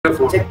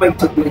your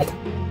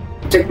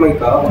phone. Check my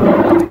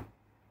car.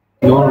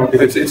 No,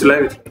 it's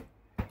live.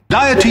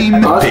 Dire team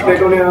pick.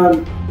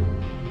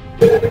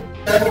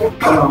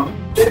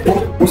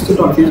 Post it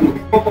on Facebook.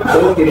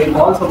 Okay,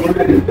 all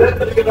submitted.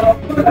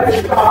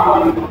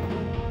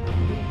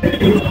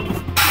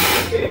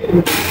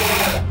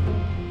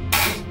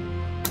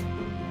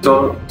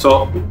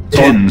 So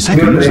 10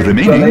 seconds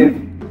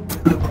remaining.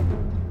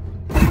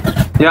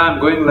 Yeah,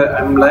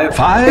 I'm live.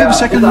 5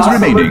 seconds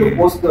remaining.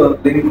 Post the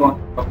link on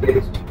the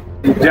playlist.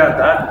 Yeah,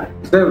 that.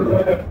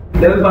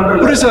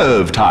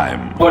 Reserve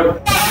time.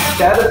 But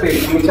share the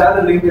page. You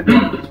share the link.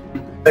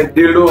 Like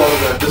he'll do all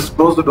that. Just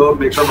close the door,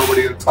 make sure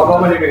nobody else.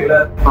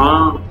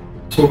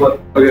 Super.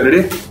 Okay,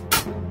 ready?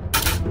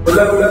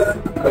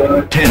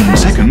 10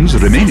 seconds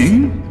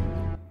remaining.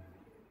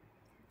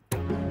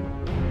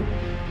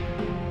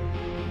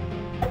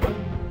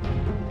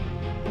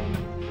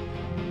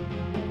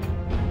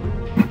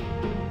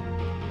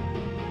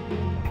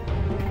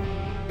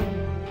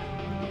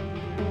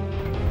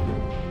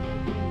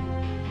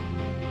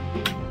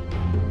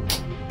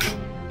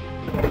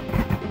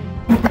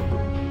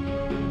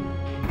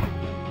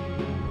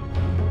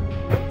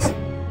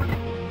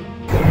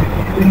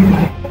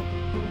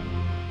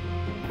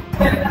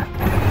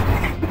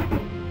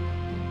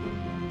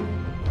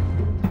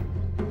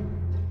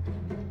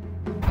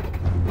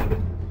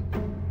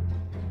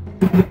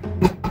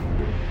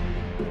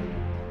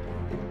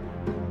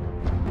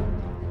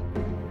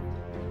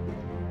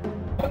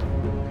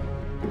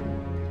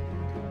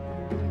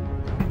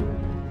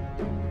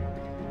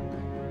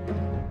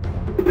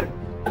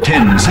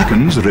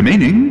 Seconds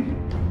remaining.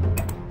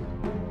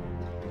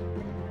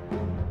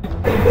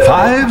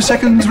 5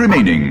 seconds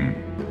remaining.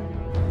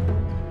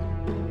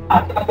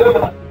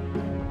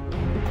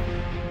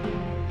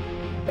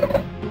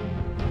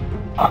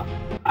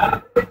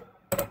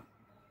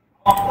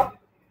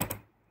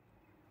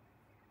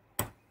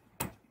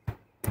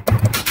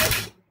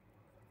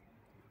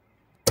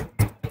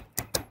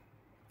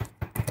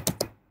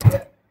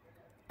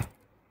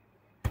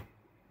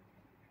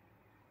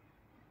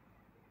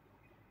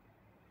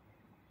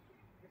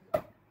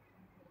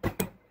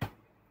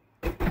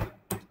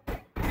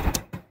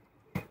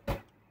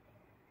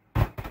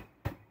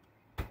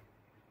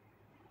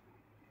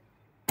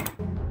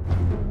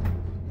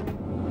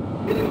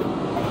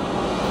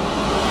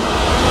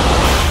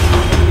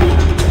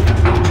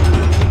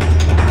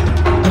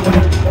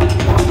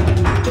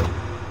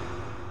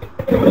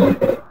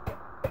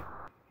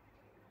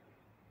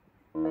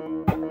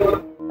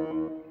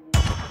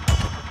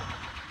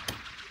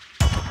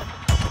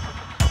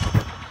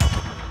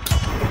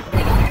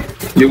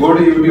 You go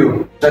to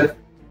YouTube, check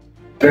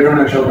Trade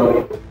on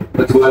Show.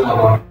 That's going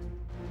on.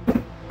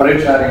 Alright,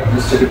 sharing,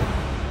 just check it.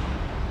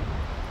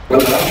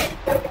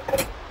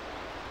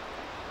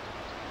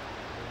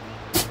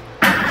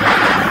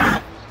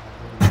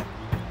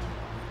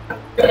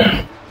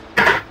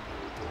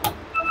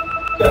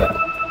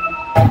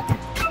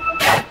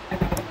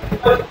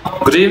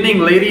 Good evening,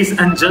 ladies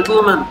and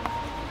gentlemen.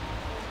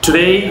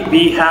 Today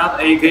we have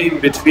a game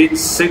between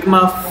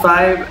Sigma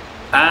 5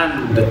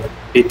 and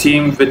a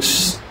team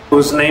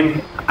whose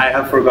name I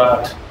have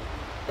forgot.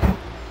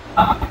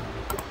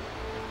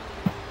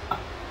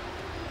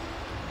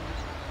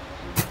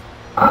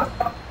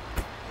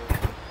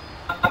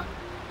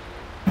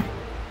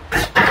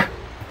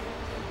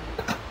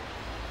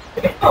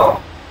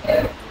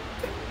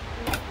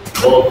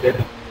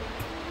 Okay.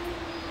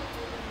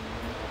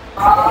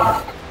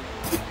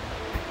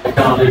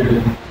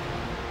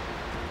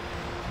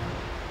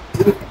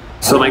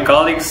 So my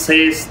colleague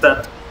says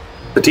that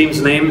the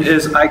team's name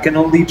is I Can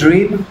Only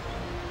Dream.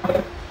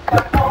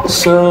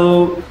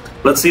 So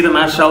let's see the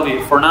match, shall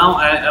we? For now,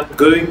 I am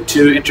going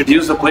to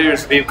introduce the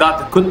players. We've got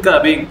the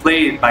Kunka being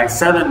played by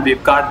Seven.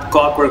 We've got the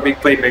Clockwork being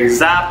played by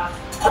Zap.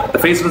 The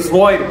Faceless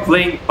Void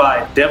played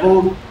by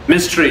Devil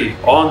Mystery.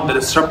 On the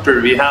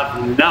Disruptor, we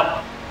have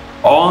Nup.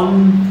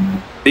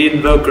 On the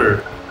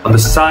Invoker. On the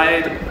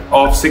side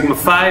of Sigma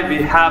 5,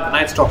 we have the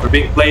Night Stalker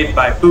being played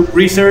by Poop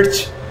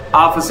Research.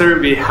 Officer,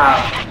 we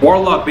have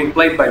Warlock being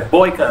played by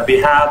Boyka. We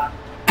have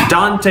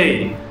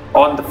Dante.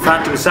 On the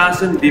Phantom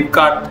Assassin, we've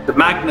got the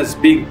Magnus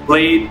being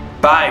played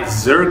by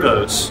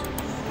Zergos.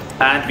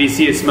 And we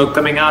see a smoke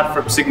coming out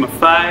from Sigma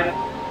 5.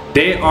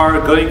 They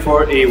are going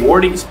for a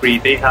warding spree.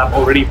 They have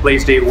already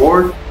placed a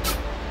ward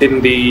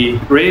in the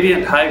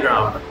Radiant High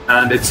Ground.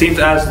 And it seems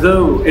as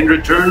though, in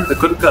return, the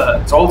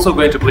Kunka is also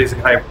going to place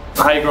a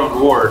high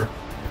ground ward.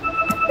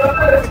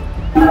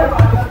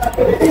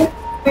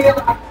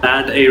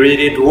 And a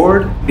Radiant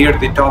ward near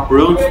the top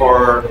room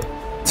for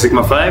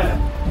Sigma 5.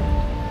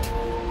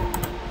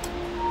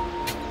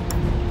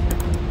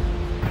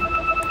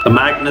 The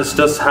Magnus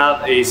does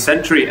have a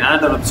sentry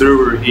and an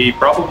observer. He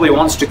probably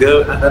wants to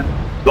go and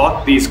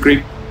block these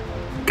creep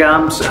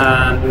camps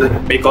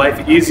and make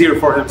life easier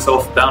for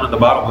himself down in the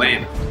bottom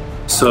lane.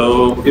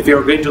 So if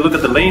you're going to look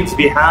at the lanes,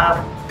 we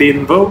have the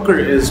Invoker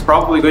is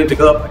probably going to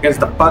go up against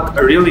the Puck,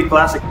 a really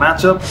classic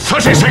matchup.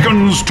 30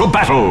 seconds to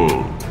battle.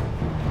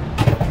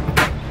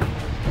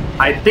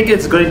 I think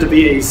it's going to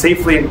be a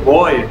safe lane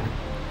Void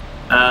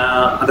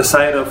on the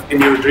side of In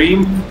Your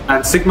Dream,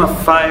 and Sigma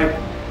 5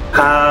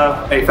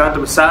 have a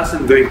Phantom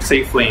Assassin going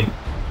safe lane.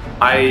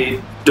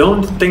 I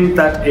don't think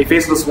that a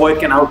Faceless Void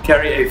can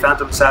outcarry a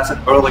Phantom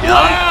Assassin early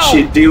on.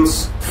 She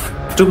deals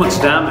too much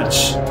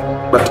damage.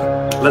 But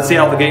let's see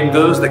how the game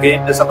goes. The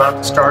game is about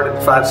to start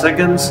in 5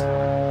 seconds.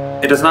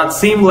 It does not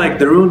seem like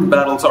the rune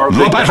battles are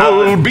going to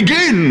happen.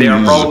 Begins. They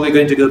are probably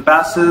going to go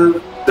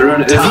passive. The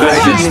rune is going to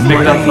get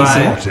picked up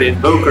by the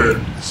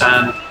Invoker.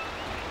 And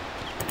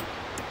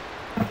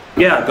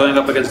yeah, going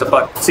up against the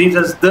puck. It seems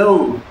as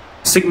though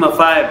Sigma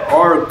 5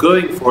 are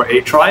going for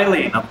a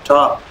tri-lane up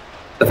top.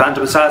 The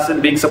Phantom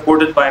Assassin being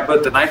supported by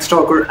both the Night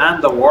Stalker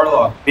and the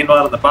Warlock.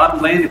 Meanwhile, in the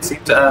bottom lane, it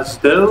seems as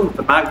though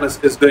the Magnus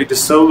is going to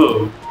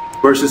solo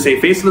versus a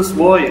Faceless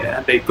Void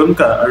and a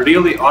Kunkka. A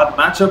really odd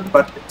matchup,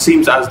 but it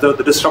seems as though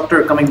the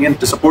Disruptor coming in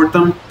to support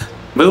them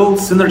will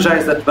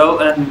synergize that well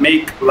and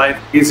make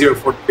life easier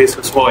for the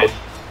Faceless Void.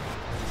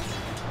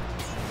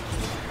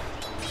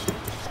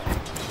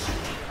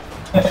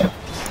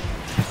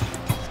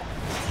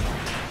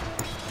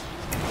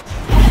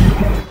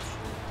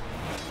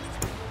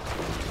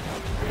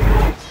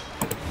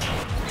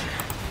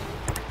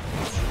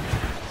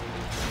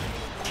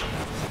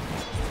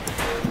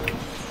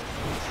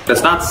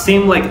 Does not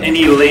seem like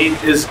any lane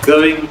is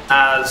going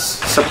as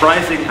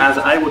surprising as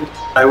I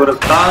would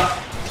have thought.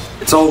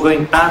 It's all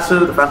going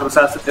passive. The Phantom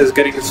Assassin is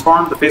getting his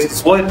farm. The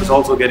Faceless Void is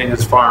also getting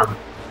his farm.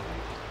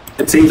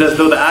 It seems as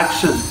though the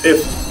action,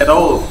 if at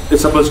all,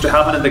 is supposed to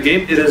happen in the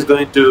game, it is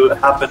going to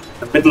happen in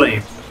the mid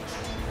lane.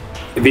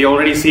 We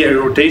already see a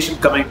rotation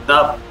coming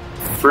up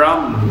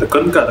from the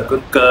Kunkka. The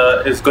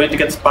Kunkka is going to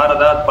get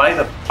spotted out by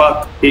the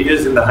puck. He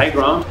is in the high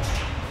ground,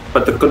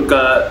 but the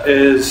Kunkka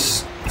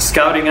is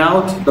scouting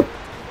out the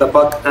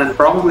puck and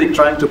probably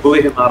trying to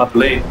bully him out of the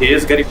lane. He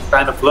is getting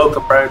kind of low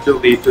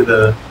comparatively to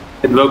the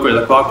Invoker.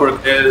 The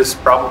Clockwork is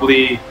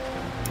probably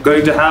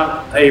going to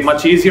have a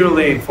much easier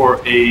lane for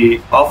a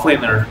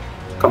offlaner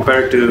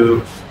compared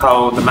to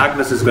how the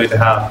Magnus is going to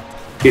have.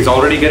 He's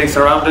already getting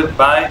surrounded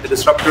by the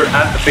Disruptor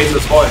and the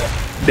Faceless Void.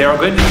 They are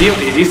going to deal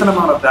a decent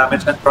amount of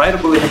damage and try to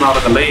bully him out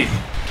of the lane.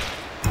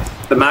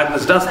 The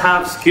Magnus does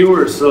have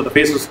skewers, so the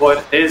Faceless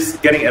Void is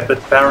getting a bit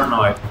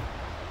paranoid.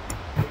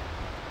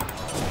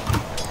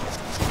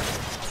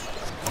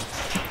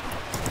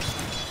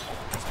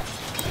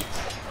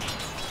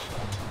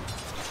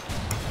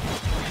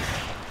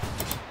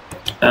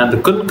 And the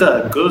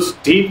Kunkka goes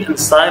deep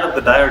inside of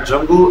the Dire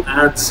Jungle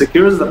and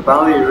secures the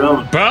Bounty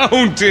Rune.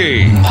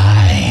 Bounty!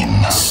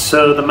 Mine.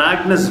 So the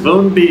Magnus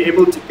won't be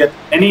able to get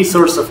any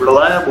source of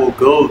reliable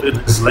gold in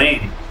his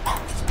lane.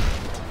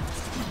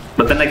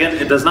 But then again,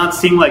 it does not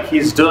seem like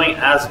he's doing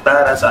as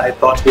bad as I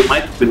thought he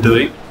might have been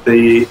doing.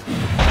 The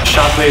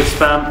Shockwave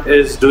spam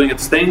is doing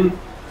its thing.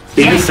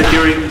 He is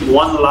securing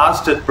one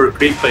last hit per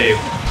creep wave.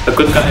 The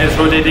Kunkka is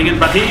rotating in,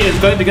 but he is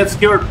going to get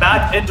skewered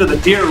back into the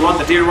tier 1.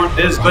 The tier 1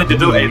 is going to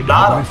do a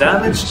lot of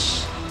damage,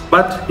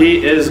 but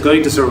he is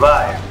going to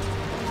survive.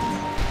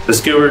 The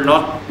skewer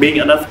not being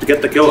enough to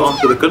get the kill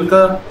onto the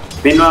Kunkka.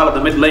 Meanwhile, in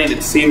the mid lane,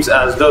 it seems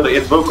as though the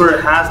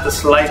Invoker has the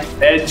slight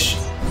edge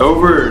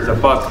over the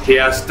puck. He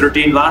has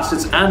 13 last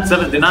hits and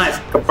 7 denies,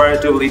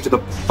 comparatively to the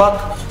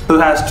puck, who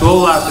has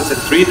 12 last hits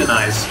and 3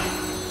 denies.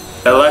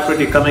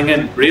 Alacrity coming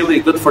in,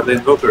 really good for the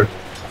Invoker.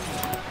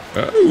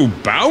 Oh,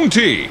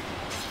 Bounty!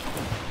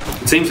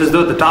 It seems as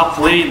though the top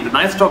lane, the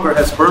Night Stalker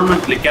has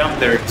permanently camped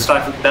there. The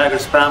Stifling Dagger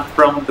spam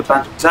from the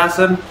Phantom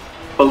Assassin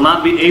will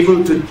not be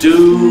able to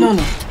do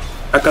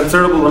a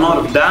considerable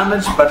amount of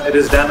damage, but it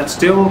is damage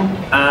still,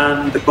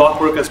 and the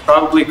Clockwork is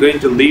probably going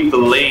to leave the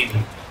lane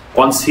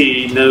once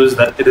he knows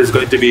that it is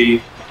going to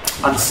be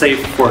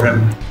unsafe for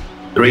him.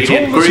 The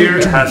Radiant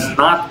Courier has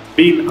not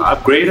been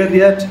upgraded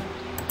yet,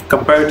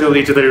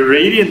 comparatively to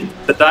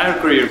the Dire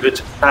Courier,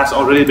 which has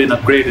already been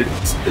upgraded.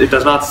 It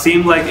does not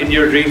seem like In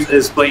Your Dreams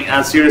is playing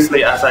as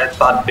seriously as I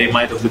thought they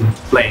might have been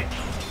playing.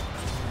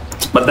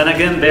 But then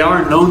again, they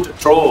are known to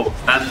troll,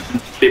 and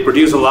they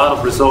produce a lot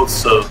of results,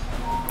 so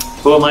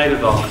who am I to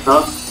talk,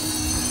 huh?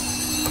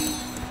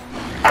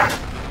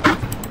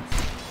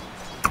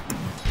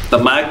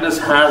 The Magnus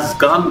has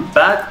gone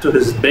back to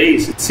his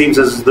base. It seems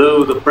as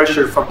though the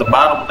pressure from the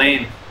bottom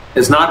lane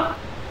is not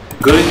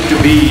going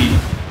to be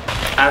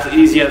as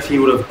easy as he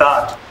would have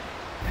thought.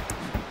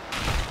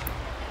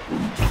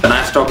 The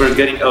Night Stalker is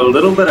getting a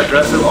little bit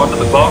aggressive onto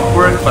the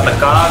Clockwork, but the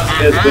Cogs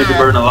is going to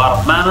burn a lot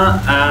of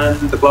mana,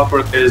 and the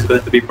Clockwork is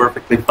going to be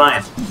perfectly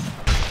fine.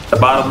 The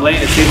bottom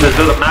lane, it seems as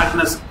though the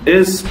Magnus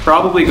is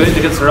probably going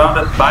to get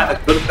surrounded by the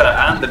Kunkka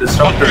and the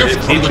Disruptor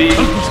if need be.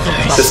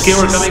 The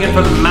Skewer coming in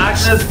from the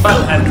Magnus, but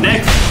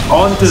next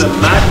onto the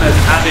Magnus,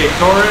 and a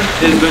Torrent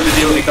is going to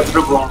deal a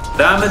considerable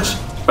damage,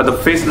 but the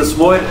Faceless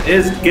Void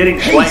is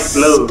getting quite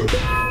low.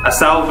 A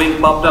salve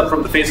being popped up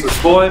from the Faceless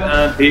Void,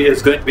 and he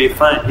is going to be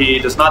fine. He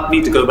does not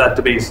need to go back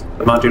to base.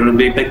 The Bounty Rune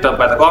being picked up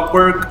by the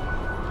Clockwork,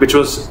 which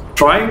was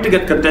trying to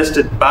get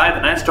contested by the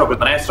Night Stalker.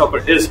 The Night Stalker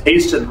is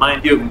hastened,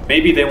 mind you.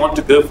 Maybe they want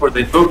to go for the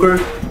Invoker.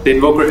 The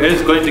Invoker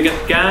is going to get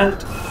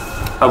ganked.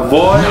 a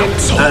Void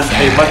and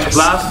a bunch of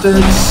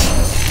blasters.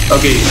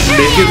 Okay,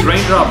 the accused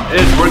Raindrop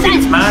is working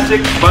its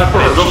magic, but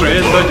the Invoker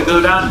is going to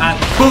go down and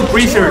Poop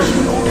Research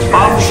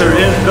Officer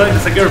is going to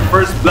secure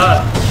first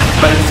blood.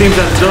 But it seems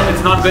as though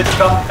it's not going to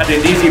come at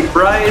an easy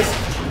price.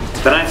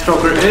 The Night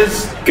Stalker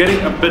is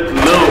getting a bit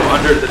low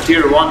under the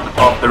tier 1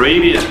 of the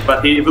Radiant,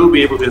 but he will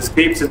be able to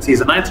escape since he's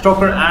a Night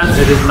Stalker and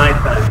it is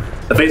nighttime.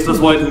 The Faceless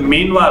Void,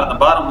 meanwhile, in the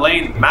bottom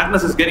lane,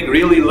 Magnus is getting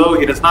really low.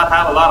 He does not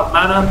have a lot of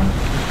mana.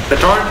 The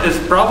Torrent is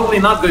probably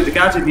not going to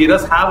catch it. He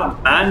does have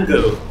a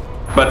Mango,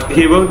 but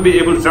he won't be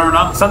able to turn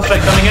on.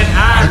 Sunstrike coming in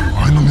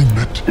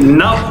and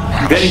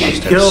now getting a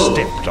kill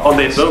on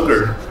the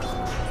Invoker.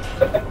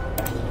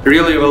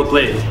 Really well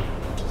played.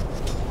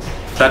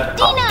 That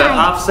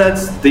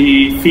offsets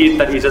the feat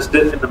that he just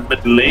did in the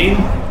mid lane,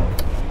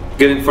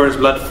 getting first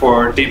blood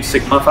for Team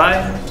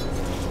Signify.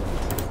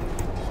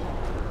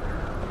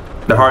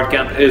 The hard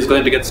camp is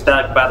going to get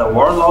stacked by the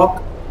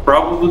Warlock,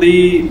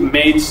 probably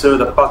made so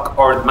the Puck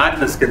or the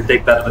Magnus can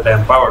take that with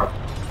Empower.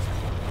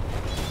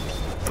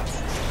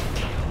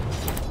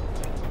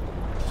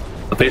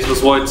 The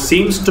Faceless Void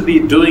seems to be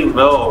doing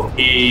well.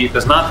 He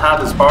does not have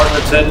his power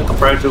that's in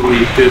comparatively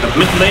to the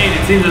mid lane.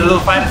 It seems a little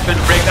fight is going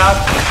to break out.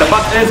 The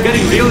Puck is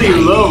getting really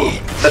low.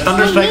 The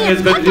Thunderstrike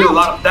is going to do a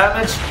lot of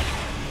damage,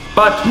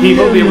 but he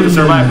will be able to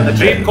survive. But the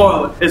Chain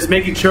Coil is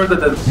making sure that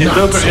the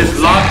Invoker is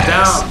locked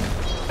down.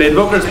 The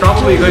Invoker is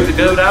probably going to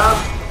go down,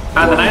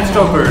 and the Night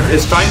Stalker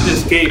is trying to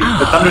escape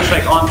the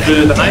Thunderstrike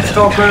onto the Night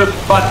Stalker,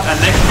 but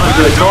next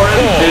onto the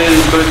Torrent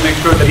is going to make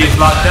sure that he's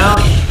locked down,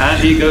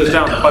 and he goes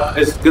down. The Puck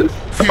is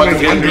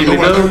getting really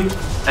low.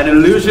 An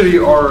illusory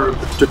orb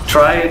to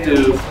try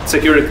to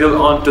secure a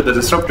kill onto the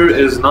Disruptor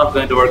is not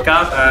going to work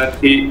out, and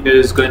he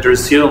is going to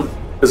resume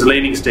his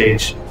laning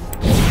stage.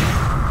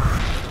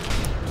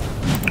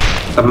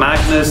 The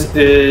Magnus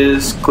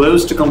is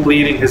close to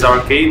completing his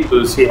arcade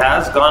boost. He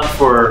has gone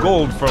for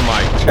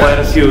quite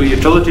a few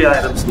utility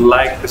items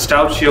like the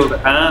Stout Shield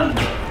and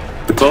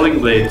the Culling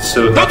Blade,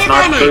 so that's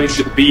not going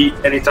to be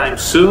anytime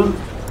soon.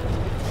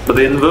 But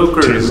the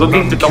Invoker is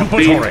looking to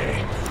complete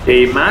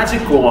a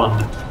Magic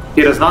Wand.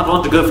 He does not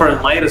want to go for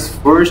a Midas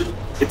first.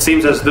 It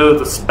seems as though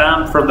the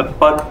spam from the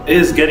Puck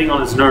is getting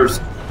on his nerves.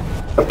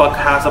 The Puck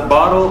has a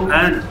bottle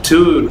and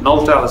 2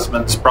 Null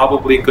Talismans,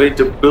 probably going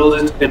to build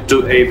it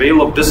into a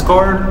Veil of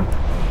Discord.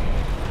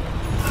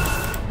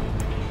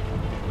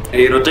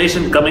 A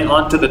rotation coming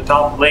onto the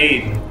top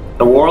lane.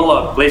 The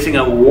Warlock placing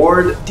a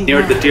ward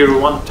near the tier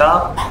 1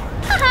 top,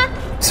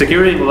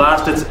 securing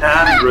last hits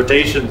and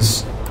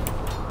rotations.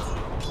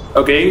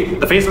 Okay,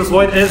 the Faceless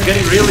Void is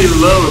getting really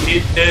low.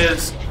 He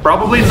is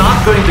probably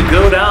not going to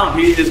go down.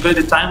 He is going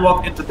to time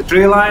walk into the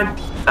tree line,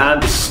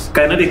 and the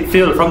kinetic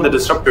field from the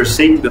Disruptor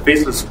seeing the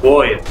Faceless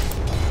Void.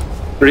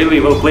 Really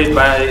well played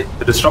by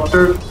the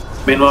Disruptor.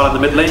 Meanwhile, in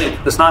the mid lane,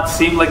 it does not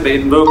seem like the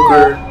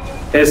Invoker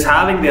is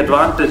having the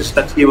advantage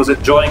that he was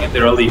enjoying in the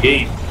early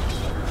game.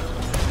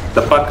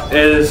 The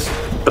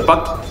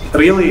Puck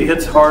really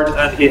hits hard,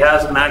 and he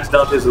has maxed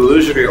out his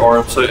Illusory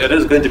Orb, so it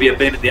is going to be a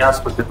pain in the ass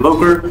for the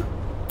Invoker.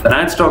 The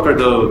Night Stalker,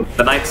 though,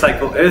 the Night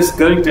Cycle is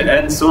going to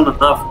end soon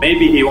enough.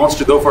 Maybe he wants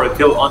to go for a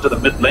kill onto the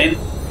mid lane.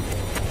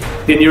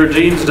 In Your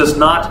Dreams does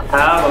not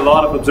have a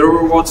lot of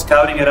Observer wards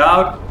scouting it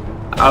out.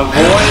 A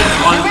Void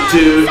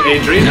onto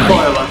a Dream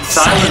Coil on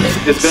Silence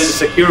is going to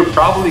secure,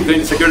 probably going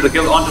to secure the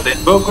kill onto the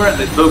Invoker, and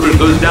the Invoker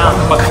goes down,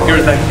 but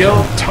secures that kill.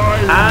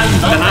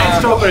 And the Night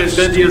Stalker is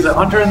going to use a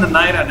Hunter in the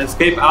Night and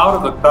escape out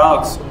of the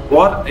cogs.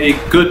 What a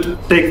good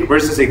pick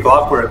versus a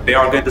Clockwork. They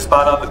are going to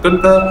spot out the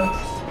Kunta,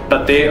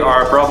 but they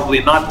are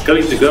probably not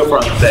going to go for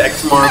the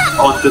X mark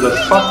onto the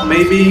Puck,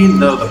 maybe.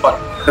 No, the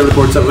Puck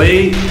teleports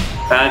away,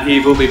 and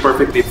he will be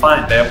perfectly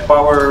fine. The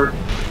Empower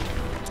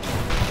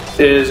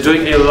is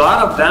doing a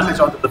lot of damage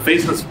onto the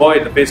Faceless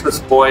Void. The Faceless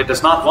Void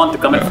does not want to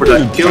commit for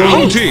that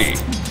kill.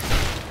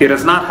 He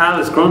does not have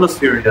his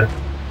Chronosphere yet.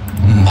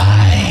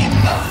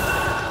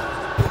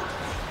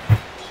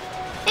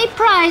 A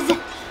prize.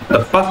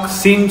 The Puck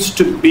seems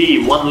to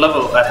be 1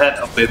 level ahead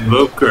of the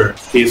Invoker.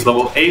 He is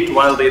level 8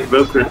 while the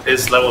Invoker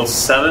is level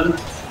 7.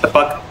 The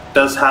Puck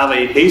does have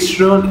a haste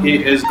rune.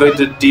 He is going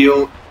to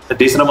deal a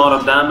decent amount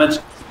of damage.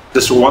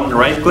 Just 1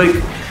 right click,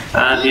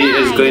 and he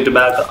is going to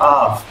back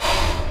off.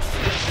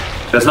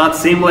 Does not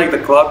seem like the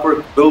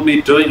Clockwork will be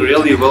doing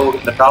really well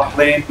in the top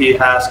lane. He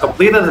has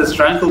completed his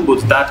Tranquil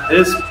Boots. That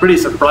is pretty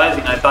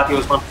surprising. I thought he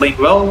was not playing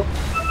well,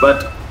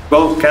 but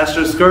well,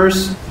 Caster's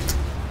Curse.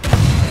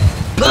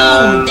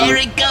 Boom! There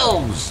it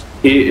goes!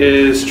 He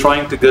is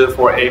trying to go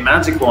for a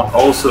Magic Wand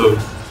also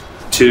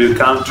to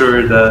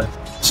counter the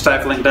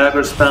Stifling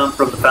Dagger spam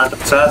from the Phantom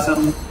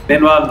Assassin.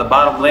 Meanwhile, in the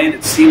bottom lane,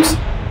 it seems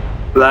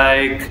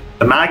like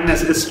the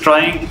Magnus is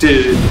trying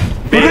to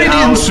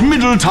Radiant's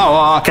middle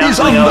tower is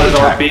cancelling under out his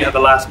attack. RP at the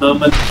last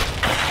moment.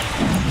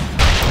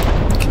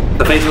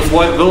 The Faceless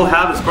Void will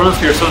have his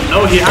Chronosphere, so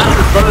no, he has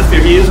his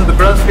Chronosphere. He uses the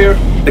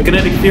Chronosphere. The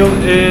Kinetic Field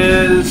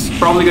is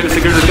probably going to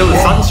secure the kill. The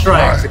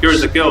Sunstrike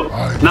secures the kill.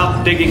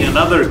 Now taking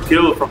another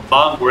kill from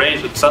long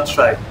range with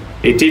Sunstrike.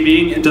 A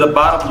TVing into the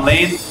bottom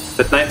lane.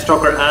 the Night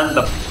Stalker and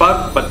the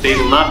Puck, but they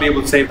will not be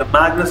able to save the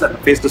Magnus, and the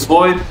Faceless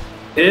Void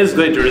is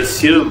going to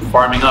resume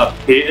farming up.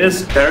 He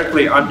is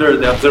directly under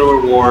the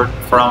Observer Ward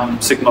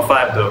from Sigma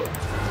 5 though.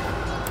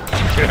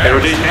 A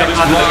rotation coming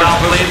onto the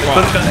top lane. The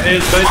Kutka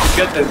is going to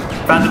get the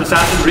Phantom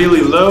Assassin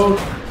really low,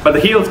 but the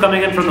heals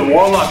coming in from the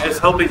Warlock is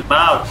helping him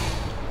out.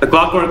 The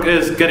Clockwork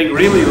is getting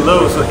really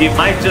low, so he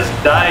might just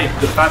die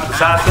to the Phantom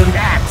Assassin.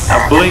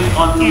 A blink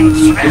on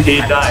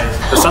he dies.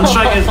 The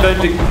Sunstrike is going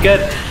to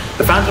get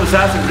the Phantom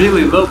Assassin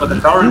really low, but the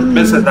Torrent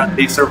misses and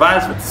he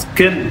survives with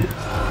skin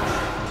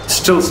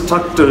still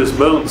stuck to his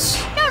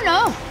bones.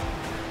 No.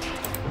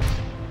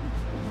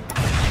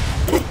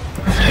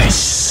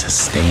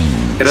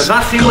 Sustained. It does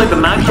not seem like the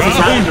Magnus is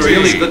having a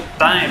really good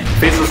time.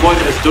 Faceless Void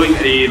is doing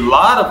a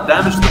lot of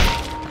damage to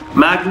the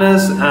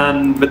Magnus,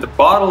 and with the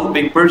bottle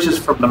being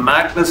purchased from the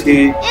Magnus,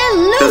 he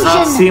does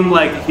not seem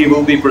like he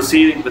will be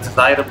proceeding with his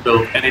item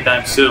build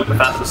anytime soon. The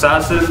Phantom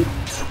Assassin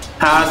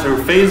has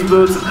her Phase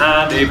Boots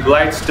and a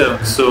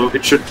Blightstone, so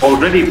it should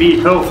already be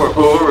hell for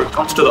whoever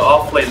comes to the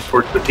offlane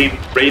for the Team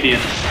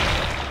Radiant.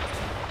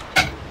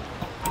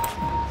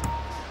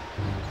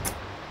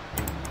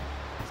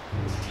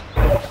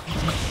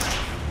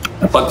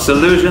 Puck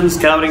Solution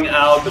scouting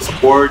out the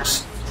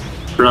supports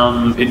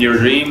from In Your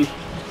Dream.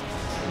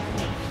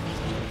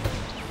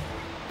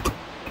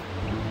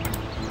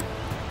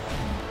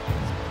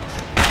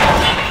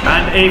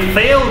 And a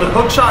failed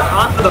hookshot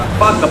onto the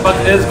Puck. The Puck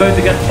is going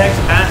to get Tex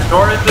and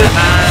torrented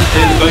and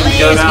is going to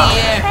go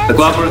down. The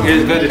Clockwork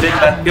is going to take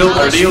that kill.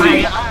 A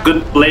really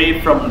good play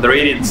from the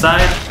Radiant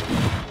side.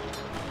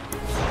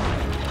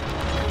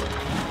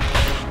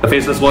 The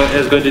Faceless Void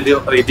is going to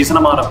deal a decent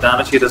amount of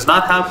damage. He does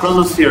not have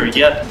Chronosphere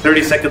yet.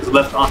 30 seconds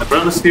left on the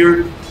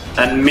Chronosphere.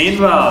 And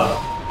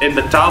meanwhile, in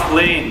the top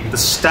lane, the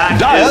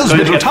stack is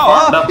going to get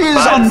farmed up by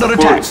the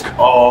supports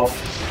of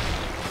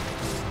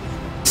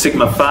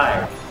Sigma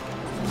 5.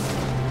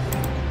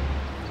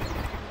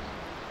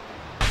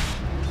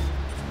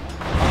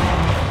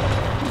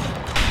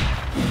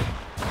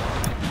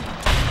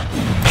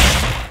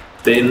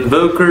 The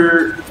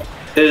Invoker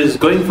is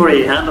going for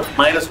a Hand of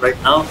Midas right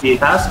now. He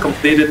has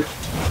completed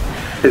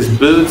his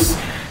boots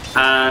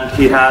and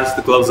he has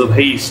the Gloves of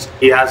Haste.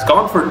 He has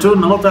gone for 2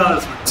 Null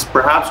Talismans,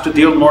 perhaps to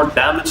deal more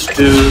damage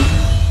to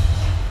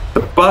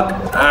the Puck,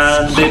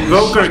 and the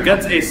Invoker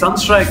gets a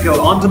Sunstrike kill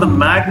onto the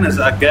Magnus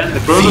again. The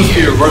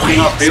Chronosphere working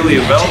out really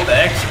well. The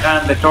X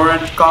and the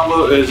Torrent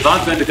combo is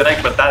not going to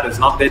connect, but that is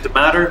not going to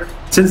matter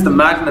since the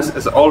Magnus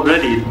is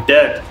already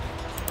dead.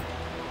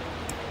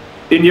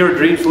 In Your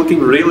Dreams looking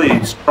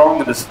really strong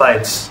in his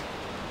fights.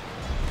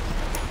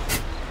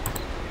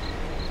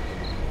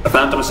 The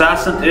Phantom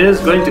Assassin is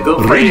going to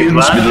go for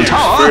Radiant's middle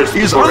tower first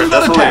is before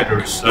under attack.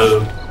 Desolator,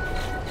 so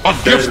A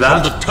there's gift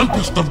that. from the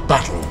Tempest of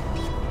Battle.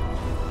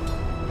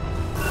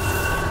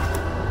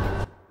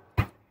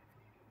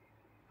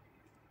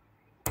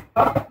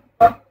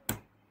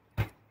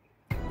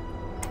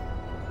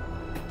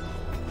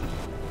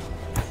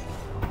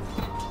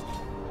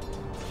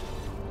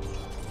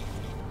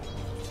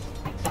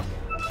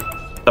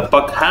 The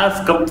Puck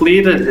has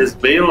completed his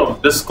Veil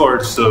of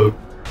Discord, so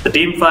the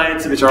team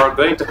fights which are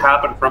going to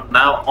happen from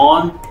now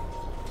on,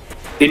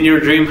 In Your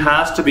Dream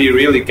has to be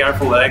really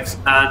careful. X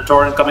and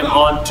Torrent coming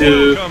on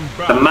to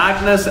the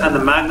Magnus, and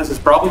the Magnus is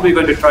probably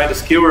going to try to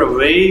skewer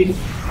away.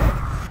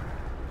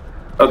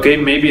 Okay,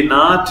 maybe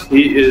not.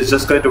 He is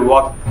just going to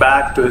walk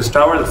back to his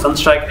tower. The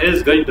Sunstrike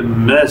is going to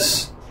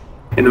miss.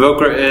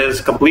 Invoker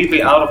is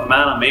completely out of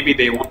mana. Maybe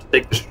they want to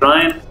take the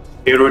Shrine.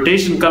 A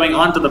rotation coming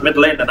onto the mid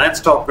lane. The Night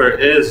Stalker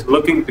is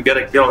looking to get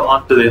a kill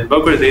onto the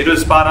Invoker. They do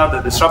spot out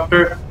the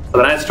Disruptor. But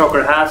the Night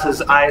Stalker has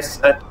his eyes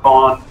set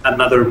on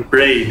another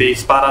prey. They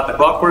spot out the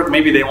Clockwork.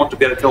 Maybe they want to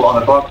get a kill on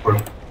the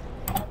Clockwork.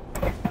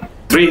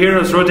 3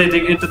 heroes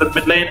rotating into the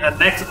mid lane and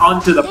next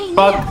onto the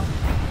Puck.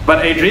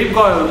 But a Dream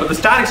Coil, but the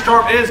Static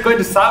Storm is going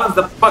to silence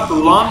the Puck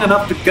long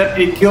enough to get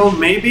a kill,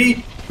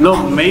 maybe?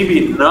 No,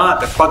 maybe not.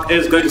 The Puck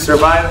is going to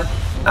survive.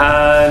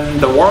 And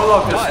the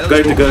Warlock is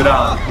going to go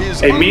down.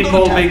 A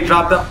Meatball being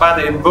dropped up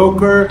by the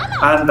Invoker,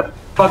 and the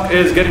Puck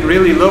is getting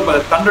really low, but a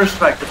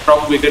Thunderstrike is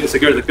probably going to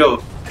secure the kill.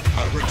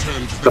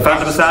 The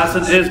Phantom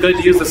Assassin is going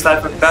to use the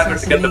Cypher Dagger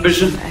to get the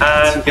vision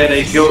and get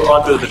a kill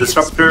onto the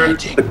Disruptor.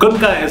 The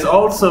Kutka is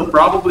also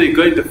probably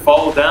going to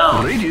fall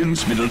down.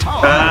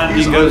 And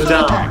he goes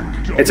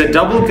down. It's a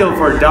double kill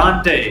for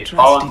Dante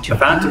on the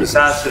Phantom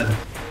Assassin.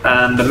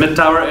 And the mid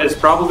tower is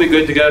probably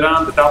going to go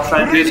down. The top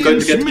shrine is going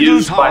to get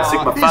used by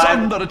Sigma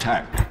 5.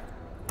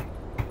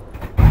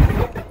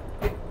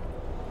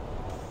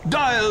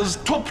 Dire's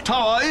top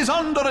tower is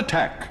under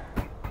attack.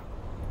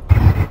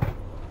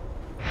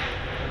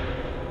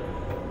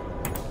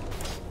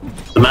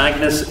 The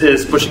Magnus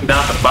is pushing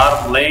down the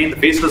bottom lane. The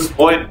Faceless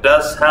Void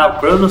does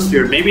have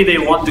Chronosphere. Maybe they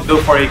want to go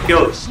for a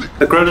kill.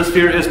 The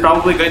Chronosphere is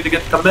probably going to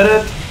get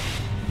committed.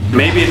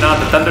 Maybe not.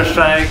 The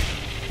Thunderstrike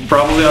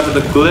probably onto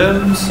the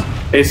Glimpse.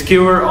 A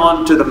skewer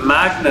onto the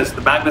Magnus.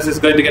 The Magnus is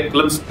going to get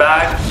glimpsed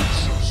back.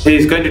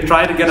 He's going to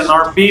try to get an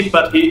RP,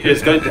 but he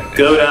is going to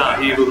go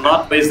down. He will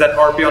not waste that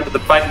RP onto the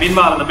fight.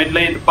 Meanwhile, in the mid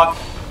lane, the Puck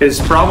is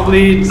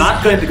probably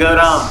not going to go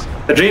down.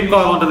 The Dream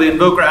Coil onto the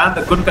Invoker and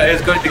the Kunkka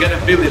is going to get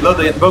him really low.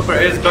 The Invoker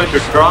is going to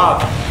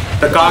drop.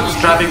 The Cogs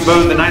trapping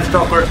both the Night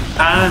Stalker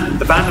and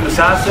the Phantom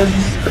Assassin.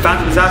 The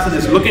Phantom Assassin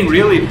is looking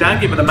really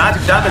tanky, but the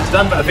magic damage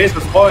done by the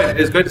Faceless Void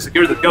is going to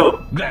secure the kill.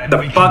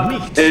 The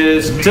Puck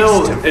is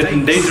still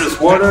in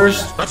dangerous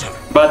waters,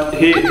 but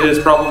he is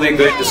probably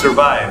going to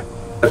survive.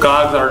 The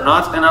Cogs are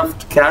not enough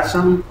to catch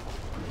him.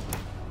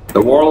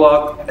 The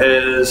Warlock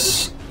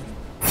is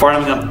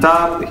farming up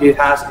top. He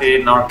has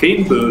an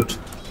Arcane Boot.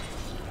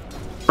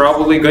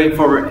 Probably going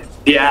for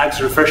the Axe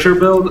Refresher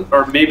build,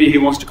 or maybe he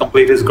wants to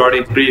complete his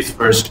Guardian Priest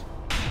first.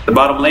 The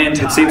bottom lane,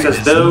 it seems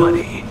as though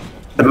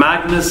the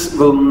Magnus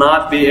will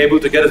not be able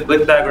to get his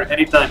Blink Dagger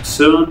anytime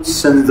soon,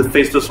 since the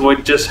Faceless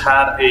Void just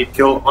had a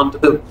kill onto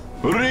the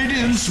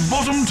Radiant's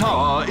bottom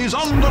tower is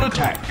under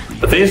attack.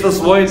 The Faceless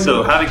Void,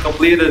 so having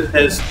completed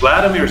his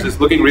Vladimir's, is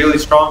looking really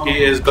strong.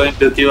 He is going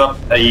to give up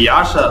a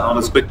Yasha on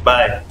his quick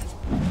buy.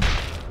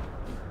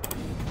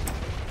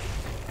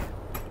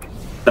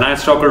 The Night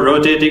Stalker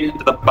rotating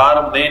into the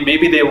bottom lane.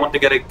 Maybe they want to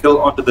get a kill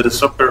onto the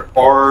Disruptor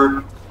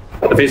or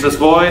the Faceless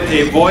Void.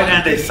 A Void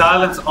and a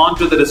Silence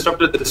onto the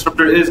Disruptor. The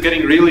Disruptor is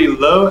getting really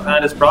low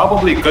and is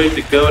probably going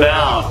to go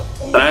down.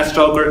 The Night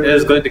Stalker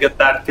is going to get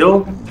that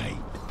kill.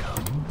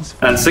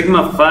 And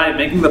Sigma 5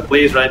 making the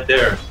plays right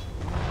there.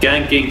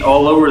 Ganking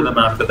all over the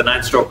map with the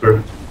Night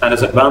Stalker and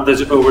his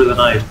advantage over the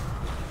Knight.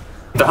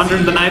 The Hunter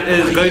in the Night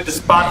is going to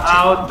spot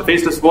out the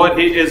Faceless Void.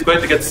 He is going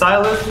to get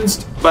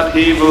silenced, but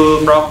he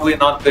will probably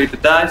not going to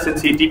die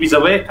since he TPs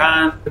away,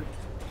 and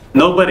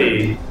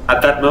nobody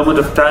at that moment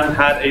of time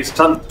had a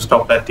stun to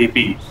stop that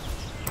TP.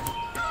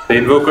 The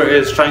Invoker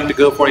is trying to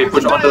go for a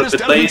push onto the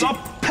mid lane.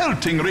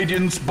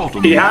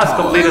 He has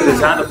completed his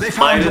Hand of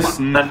Midas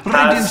and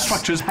Radiant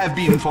structures have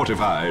been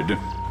fortified.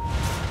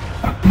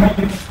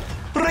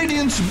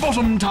 Radiant's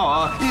bottom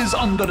tower is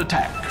under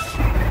attack.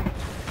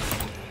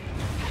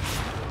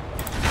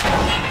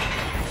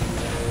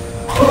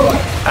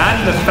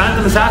 And the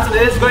Phantom Assassin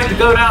is going to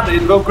go down. The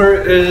Invoker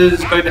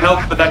is going to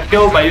help with that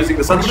kill by using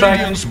the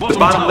Sunstrike. The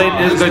bottom lane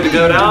is going to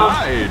go down.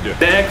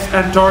 The X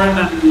and Torrent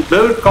and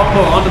both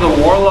combo onto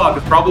the Warlock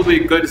is probably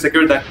going to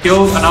secure that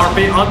kill. An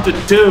RP onto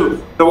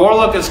 2. The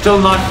Warlock is still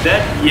not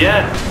dead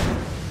yet.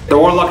 The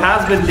Warlock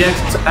has been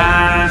dexed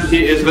and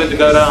he is going to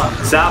go down.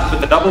 Zap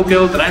with the double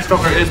kill. The Night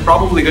Stalker is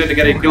probably going to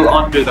get a kill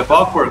onto the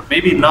Clockwork.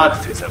 Maybe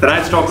not. The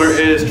Night Stalker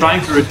is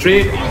trying to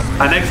retreat.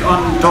 An X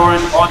on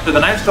Torrent onto the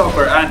Night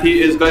Stalker and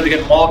he is going to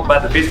get mauled by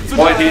the Faceless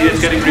Void. He is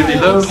getting really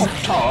low.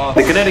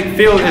 The Kinetic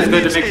Field is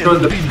going to make sure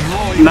the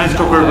Night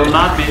Stalker will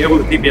not be able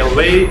to TP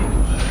away.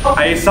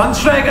 A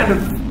Sunstrike and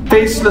a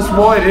Faceless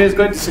Void is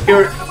going to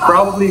secure,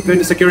 probably going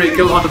to secure a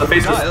kill onto the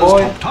Faceless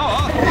Void.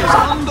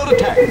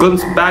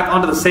 Glimpse back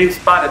onto the same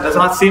spot. It does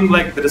not seem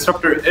like the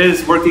Disruptor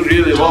is working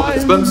really well with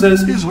his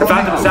glimpses. The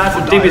Phantom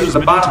Assassin TPs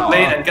from the bottom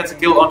lane and gets a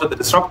kill onto the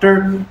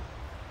Disruptor.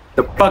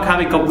 The Puck,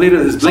 having completed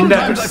his Blink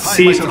Dagger,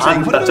 seems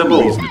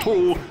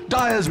untouchable.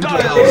 Dire's top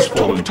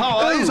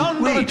tower is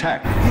under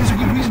attack. Here's a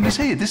good reason to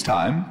say it this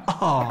time.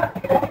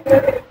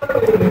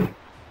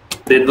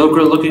 The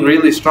Invoker looking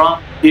really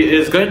strong. He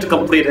is going to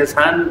complete his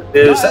hand,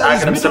 his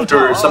Aghanim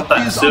Scepter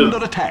sometime soon.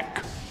 Under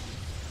attack.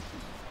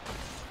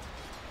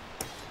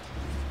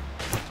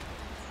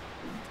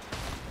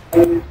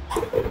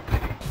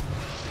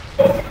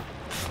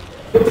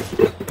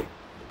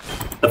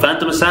 The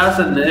Phantom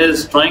Assassin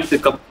is trying to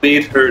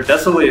complete her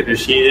Desolator.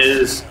 She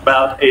is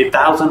about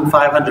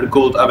 1,500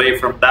 gold away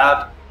from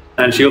that,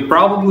 and she'll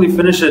probably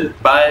finish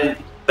it by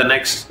the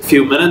next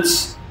few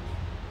minutes.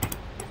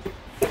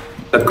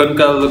 The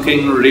Kunkka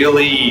looking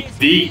really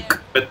weak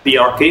with the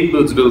Arcane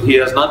Boots build. He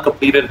has not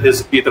completed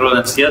his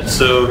Petrolance yet,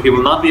 so he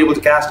will not be able to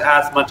cast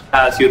as much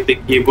as you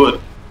think he would.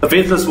 The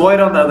Faceless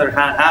Void, on the other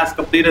hand, has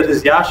completed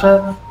his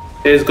Yasha,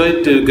 is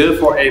going to go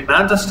for a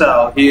Manta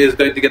style. He is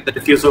going to get the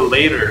Diffusal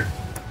later.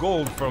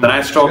 The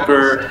Night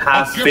Stalker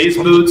has Phase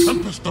Boots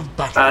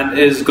and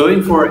is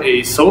going for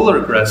a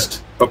Solar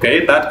Crest.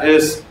 Okay, that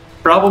is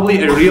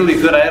probably a really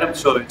good item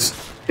choice.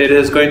 It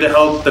is going to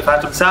help the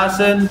Phantom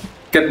Assassin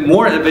get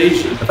more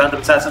evasion. The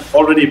Phantom Assassin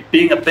already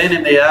being a pain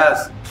in the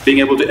ass, being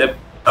able to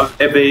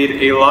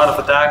evade a lot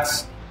of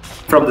attacks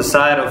from the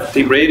side of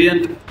Team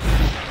Radiant.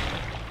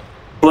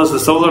 Plus the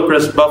Solar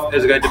Crest buff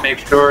is going to make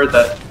sure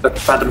that the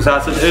Phantom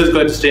Assassin is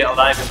going to stay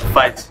alive in the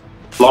fights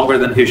longer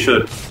than he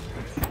should.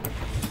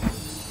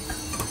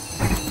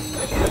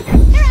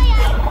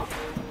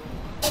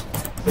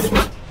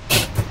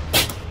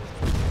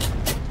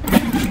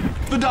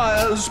 The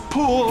Dire's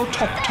poor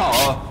top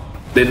tower.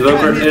 The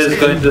Invoker is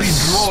going to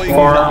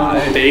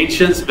farm the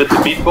Ancients with the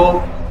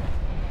Meatball.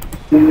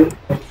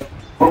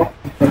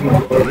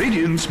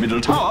 Radiant's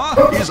middle tower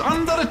is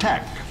under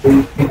attack.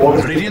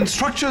 Radiant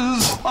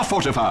structures are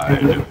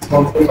fortified.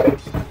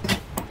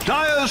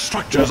 Dire's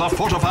structures are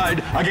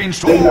fortified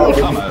against all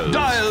comers.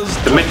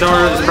 The mid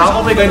tower is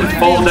probably going to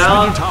fall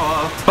down,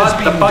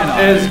 but the Puck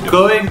is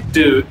going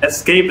to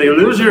escape the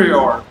Illusory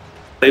Orb.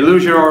 The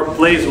Illusory Orb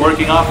plays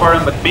working off for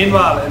him, but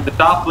meanwhile in the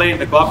top lane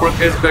the Clockwork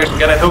is going to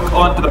get a hook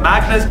onto the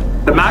Magnus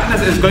The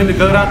Magnus is going to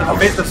go down to the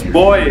Faceless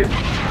Void.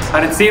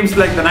 And it seems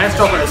like the Night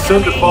Stalker is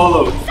soon to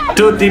follow.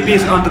 2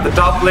 TPs onto the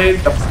top lane,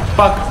 the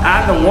Puck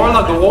and the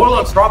Warlock. The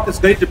Warlock's rock is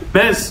going to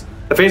miss.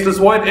 The Faceless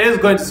Void is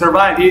going to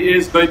survive. He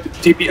is going to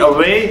TP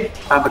away.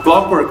 And the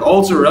Clockwork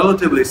also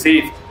relatively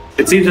safe.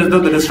 It seems as though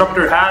the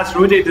Disruptor has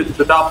rotated to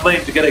the top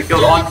lane to get a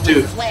kill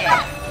onto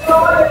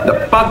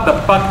the Puck.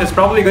 The Puck is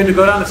probably going to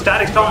go down the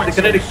Static Storm, and the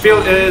Kinetic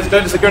Field is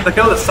going to secure the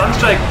kill. The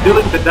Sunstrike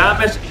dealing the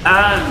damage,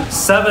 and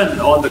 7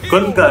 on the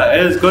Kunkka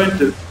is going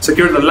to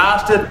secure the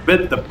last hit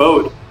with the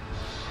boat.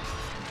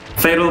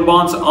 Fatal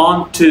Bonds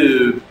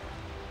onto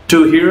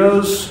 2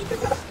 heroes,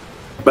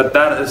 but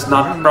that is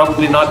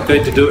probably not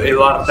going to do a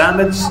lot of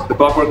damage. The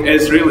Clockwork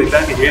is really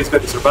tanky, he is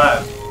going to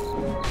survive.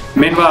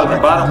 Meanwhile, the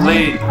bottom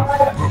lane,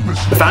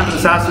 the Phantom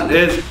Assassin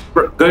is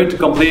going to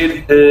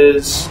complete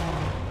his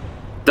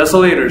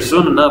Desolator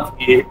soon enough.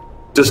 He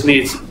just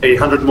needs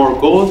 100 more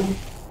gold.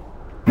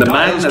 The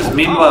Magnus,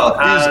 meanwhile,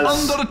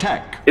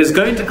 is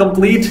going to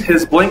complete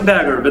his Blink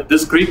Dagger with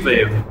this Creep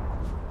Wave.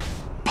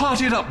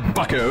 Party it up,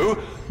 bucko!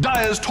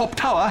 Dire's top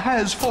tower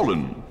has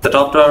fallen. The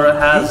top tower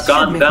has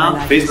gone down.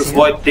 Faceless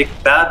Void take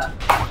that.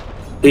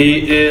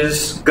 He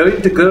is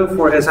going to go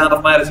for his Hand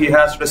of Midas. He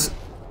has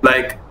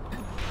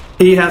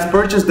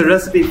purchased the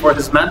recipe for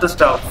his Manta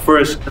Staff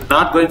first, and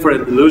not going for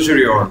an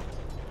Illusory Orb.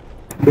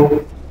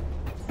 No.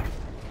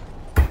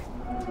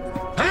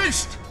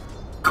 Haste!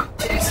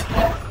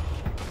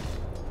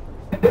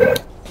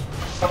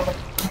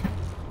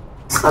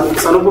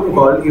 Sanupam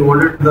called, he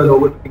wanted the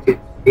logo to be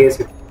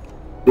KSA.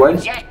 Why?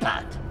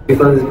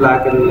 Because it's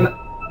black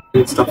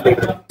and stuff like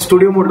that.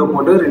 Studio mode logo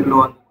model in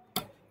one.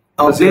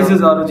 Our place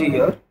is ROG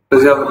here.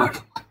 Does he have an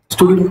action?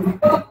 Studio.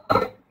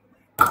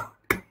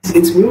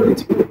 It's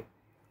mute.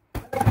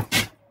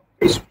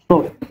 It's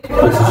slow.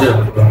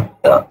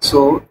 Yeah,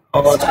 so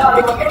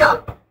picking it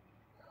up.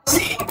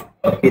 See.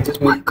 Okay,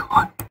 just my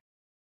god.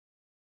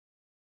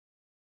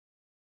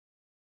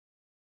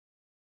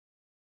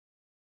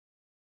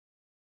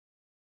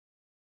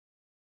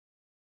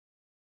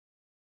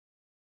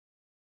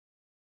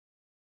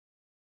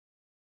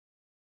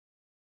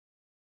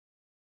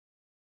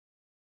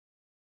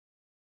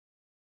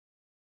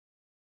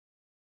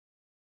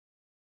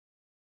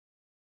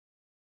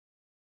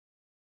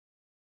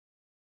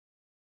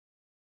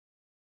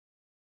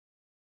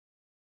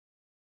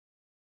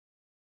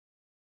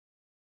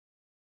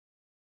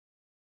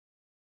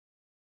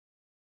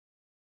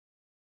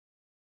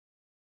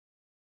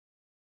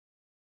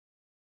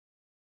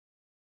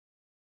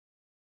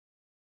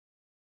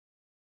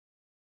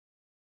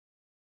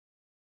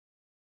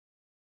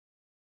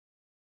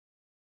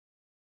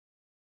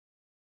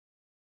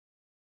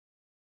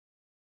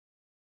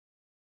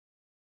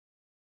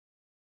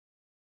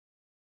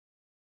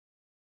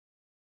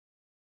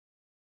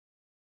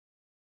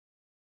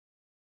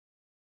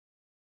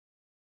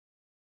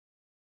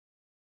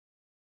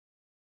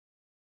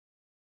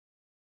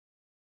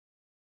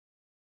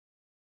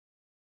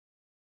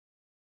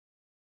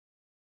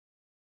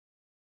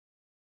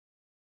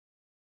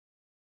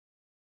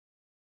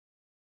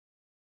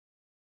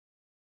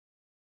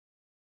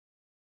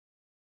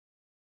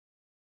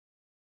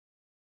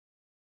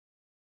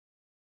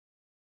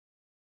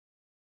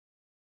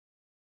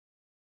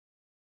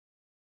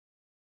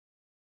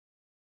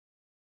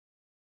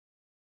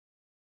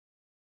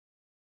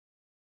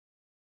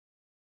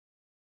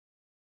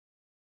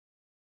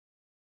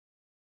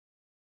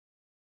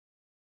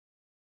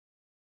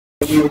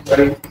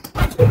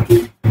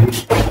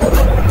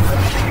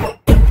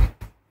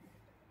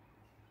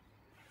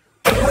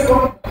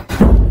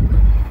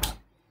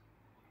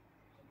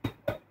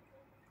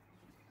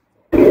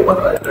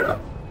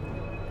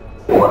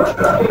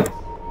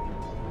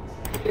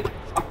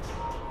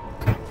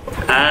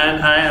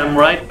 And I am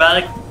right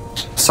back.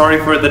 Sorry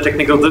for the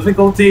technical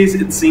difficulties.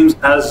 It seems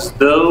as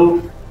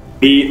though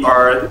we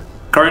are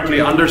currently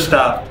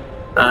understaffed.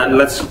 And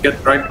let's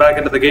get right back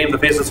into the game. The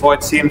Faceless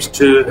Void seems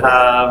to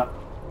have,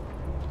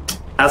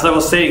 as I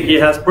was saying, he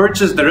has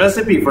purchased the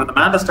recipe for the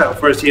Manta Style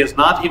first. He is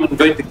not even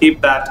going to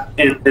keep that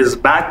in his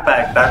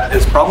backpack. That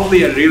is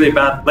probably a really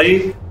bad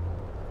play.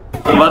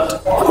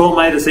 But who am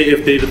I to say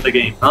if they did the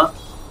game, huh?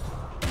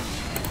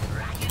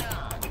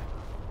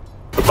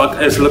 The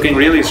Puck is looking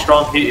really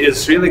strong. He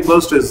is really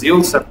close to his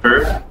Zeal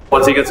Scepter.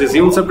 Once he gets his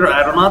Zeal Scepter,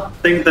 I do not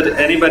think that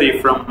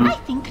anybody from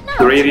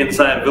the Radiant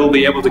side will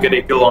be able to get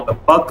a kill on the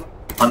Puck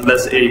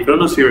unless a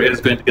Chronosphere is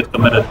going to get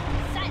committed.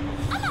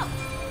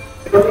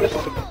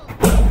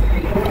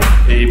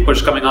 A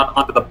push coming on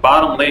onto the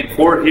bottom lane.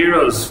 4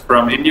 heroes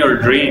from In Your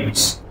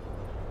Dreams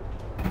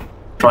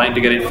trying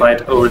to get a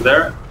fight over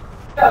there.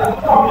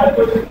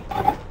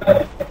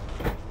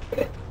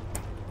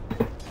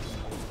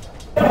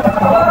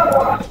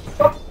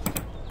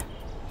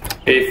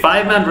 A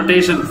 5-man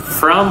rotation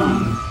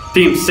from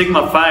Team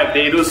Sigma 5.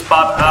 They do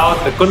spot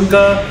out the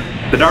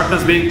Kunkka, the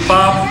Darkness being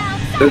popped.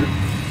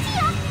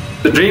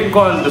 The Dream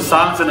Coil to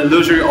silence an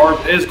Illusory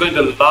Orb is going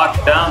to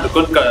lock down the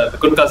Kunkka. The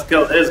Kunkka's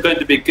kill is going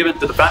to be given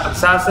to the Phantom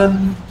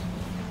Assassin.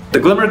 The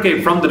Glimmer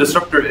Cape from the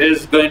Disruptor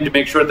is going to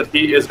make sure that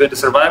he is going to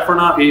survive for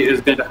now. He is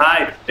going to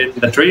hide in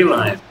the tree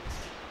line.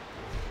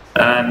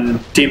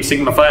 And Team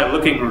Sigma 5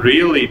 looking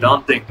really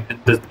daunting in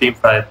this team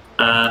fight.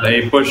 And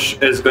a push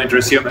is going to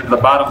receive him into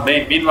the bottom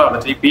lane. Meanwhile,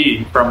 the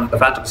TP from the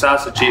Phantom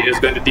Assassin, she is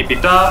going to TP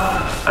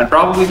top and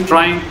probably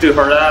trying to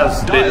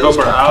harass the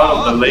Invoker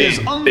out of the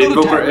lane. The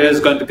Invoker is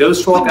going to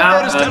Ghost Walk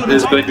out and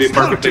is going to be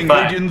perfectly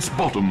fine. Radiant's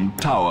bottom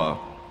tower.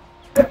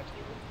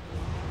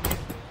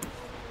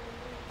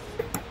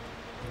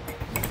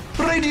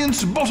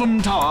 Radiant's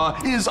bottom tower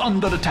is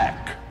under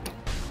attack.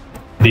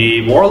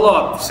 The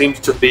Warlock seems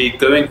to be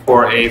going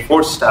for a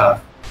Force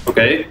Staff.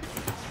 Okay.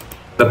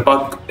 The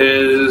Puck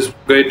is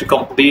going to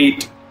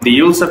complete the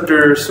Yule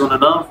Scepter soon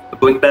enough. The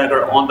Blink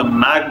Dagger on the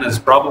Magnus,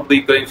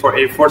 probably going for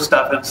a Force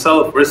Staff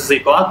himself versus a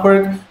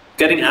Clockwork.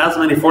 Getting as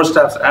many Force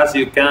Staffs as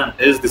you can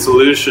is the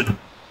solution.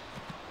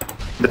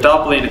 The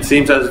top lane, it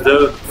seems as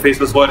though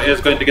Faceless Void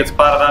is going to get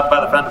spotted out by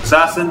the Phantom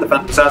Assassin. The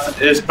Phantom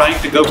Assassin is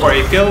trying to go for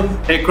a kill.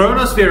 A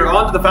Chronosphere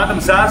onto the Phantom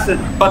Assassin,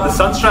 but the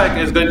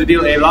Sunstrike is going to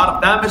deal a lot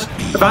of damage.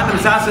 The Phantom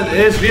Assassin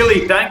is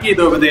really tanky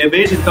though with the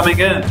evasion coming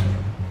in.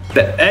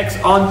 The X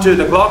onto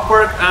the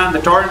Clockwork, and the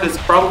Torrent is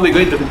probably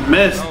going to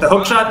miss. The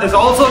Hookshot is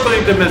also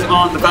going to miss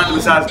on the Phantom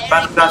Assassin.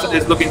 Phantom Assassin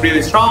is looking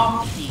really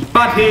strong,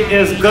 but he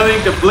is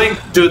going to blink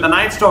to the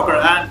Night Stalker,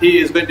 and he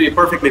is going to be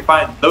perfectly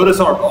fine.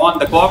 Lotus Orb on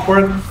the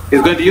Clockwork.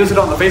 He's going to use it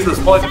on the Faceless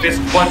Void. The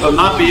Faceless Void will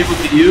not be able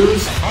to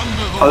use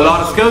a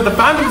lot of skill. The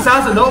Phantom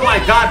Assassin, oh my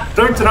god,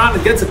 turns around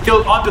and gets a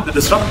kill onto the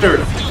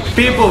Disruptor.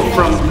 People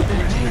from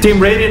Team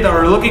Radiant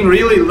are looking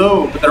really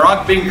low, with the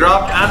Rock being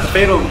dropped and the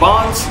Fatal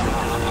Bonds.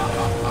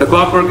 The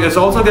Clockwork is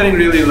also getting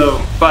really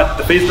low, but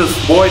the Faceless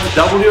Void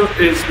W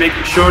is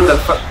making sure that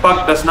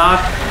Puck does not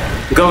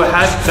go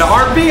ahead. The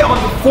RP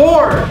on the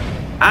 4,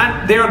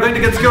 and they are going to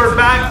get skewered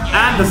back,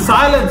 and the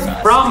silence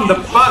from the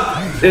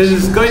Puck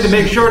is going to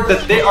make sure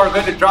that they are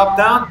going to drop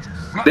down.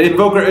 The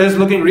Invoker is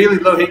looking really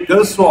low. He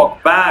Ghost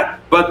Walk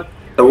back, but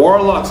the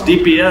Warlock's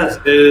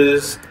DPS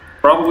is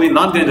probably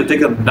not going to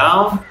take him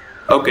down.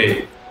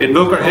 Okay,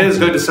 Invoker is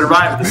going to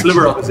survive the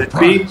sliver of his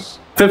HP,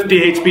 50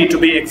 HP to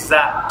be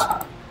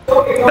exact.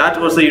 That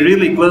was a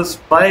really close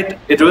fight.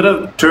 It would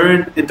have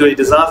turned into a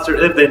disaster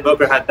if the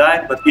Invoker had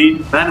died, but he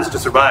managed to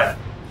survive.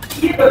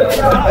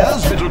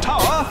 Dire's middle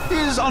tower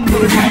is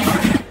under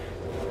attack.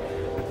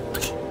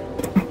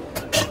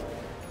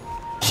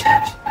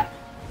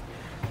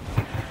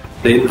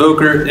 The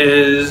Invoker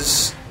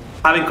is,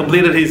 having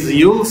completed his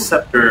Yule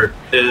Scepter,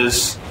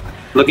 is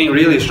looking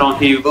really strong.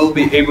 He will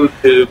be able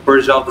to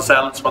purge out the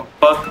silence from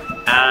the Puck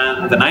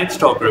and the Night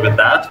Stalker with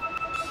that.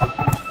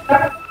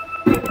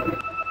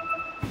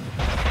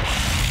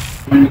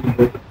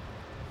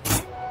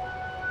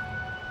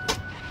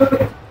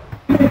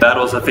 That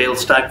was a failed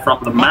stack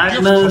from the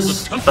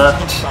Magnus, but,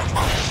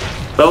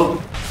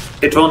 well,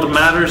 it won't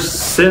matter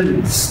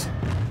since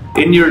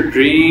In Your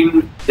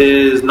Dream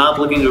is not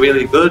looking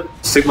really good.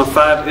 Sigma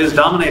 5 is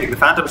dominating. The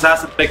Phantom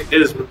Assassin pick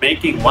is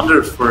making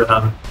wonders for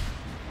him.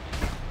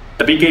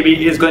 The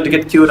BKB is going to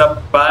get queued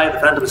up by the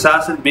Phantom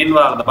Assassin.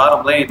 Meanwhile, in the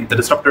bottom lane, the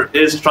Disruptor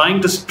is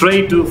trying to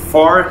stray too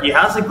far. He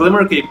has a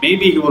Glimmer Cape.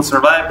 Maybe he will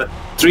survive, but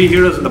 3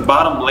 heroes in the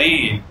bottom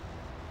lane.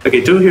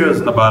 Okay, 2 heroes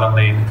in the bottom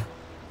lane.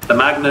 The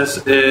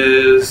Magnus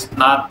is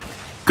not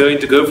going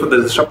to go for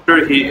the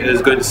Disruptor. He is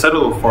going to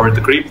settle for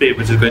the Creep Wave,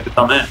 which is going to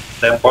come in.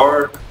 The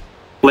Empower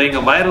playing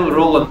a vital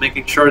role in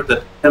making sure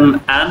that him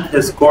and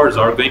his cores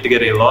are going to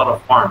get a lot of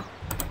farm.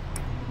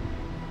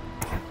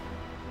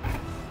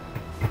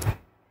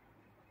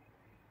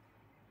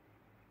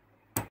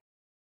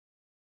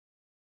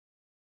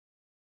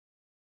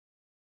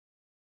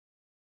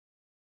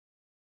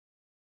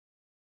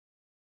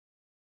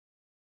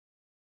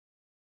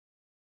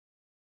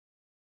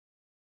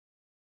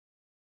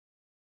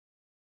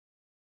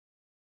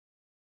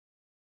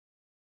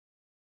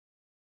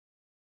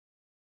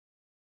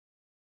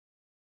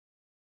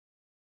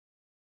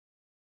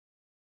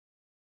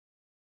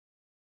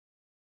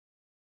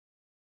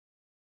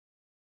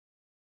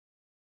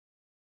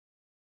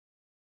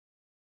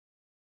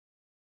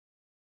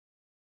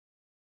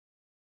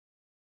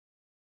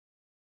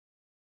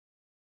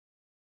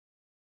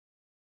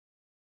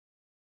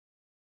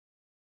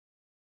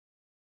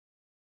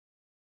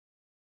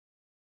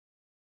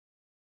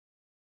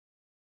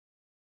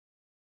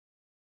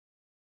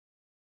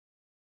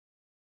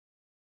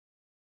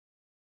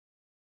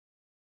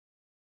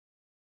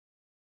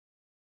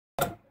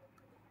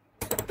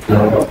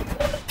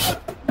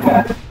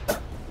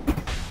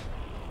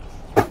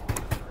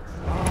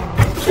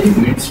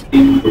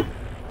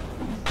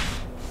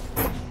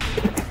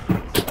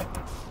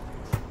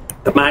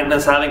 The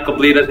Magnus, having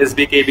completed his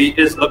BKB,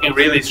 is looking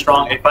really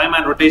strong. A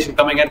 5-man rotation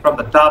coming in from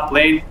the top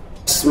lane.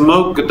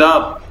 Smoked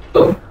up.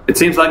 It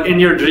seems like In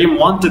Your Dream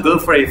want to go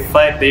for a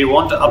fight. They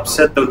want to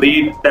upset the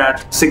lead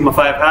that Sigma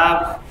 5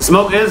 have. The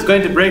smoke is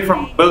going to break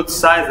from both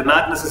sides. The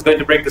Magnus is going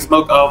to break the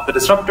smoke of the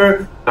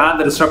Disruptor, and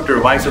the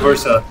Disruptor vice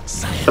versa.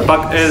 The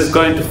Puck is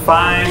going to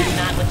find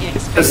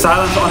a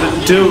silence on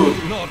the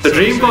 2. the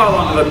Dream Coil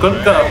onto the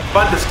Kunkka,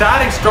 but the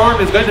Static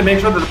Storm is going to make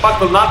sure that the puck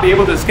will not be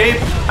able to escape,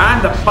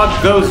 and the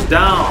puck goes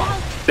down.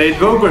 The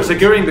Invoker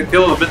securing the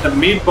kill with the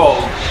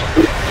Meatball.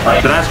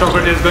 The Night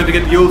Stalker is going to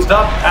get used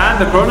up, and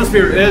the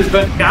Chronosphere is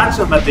going to catch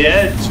him at the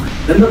edge.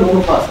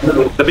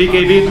 The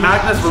BKB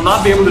Magnus will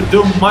not be able to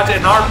do much,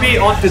 and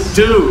RP onto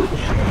 2.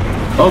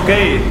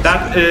 Okay,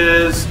 that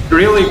is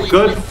really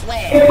good,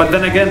 but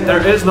then again,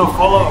 there is no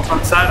follow-up from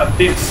the side of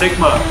Team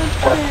Sigma.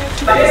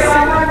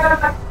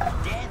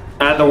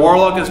 And the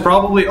Warlock is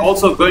probably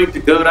also going to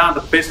go down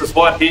to Faceless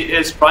Void. He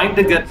is trying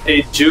to get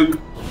a juke,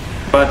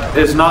 but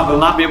will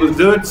not be able to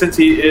do it since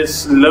he is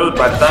slowed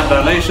by time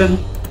dilation.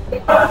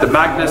 The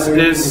Magnus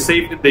is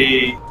safe in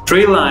the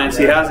tree lines.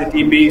 He has a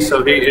TP,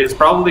 so he is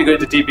probably going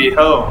to TP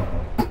home.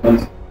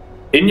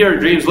 In Your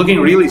Dreams looking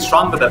really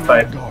strong for that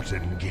fight.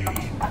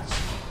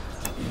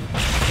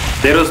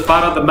 There was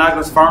part of the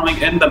Magnus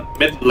farming in the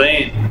mid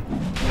lane.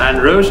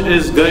 And Roche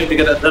is going to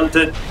get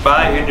attempted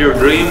by In Your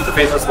Dreams, the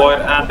Faceless Void,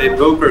 and the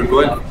Invoker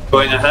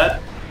going ahead.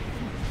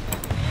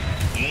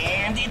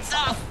 And it's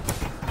off.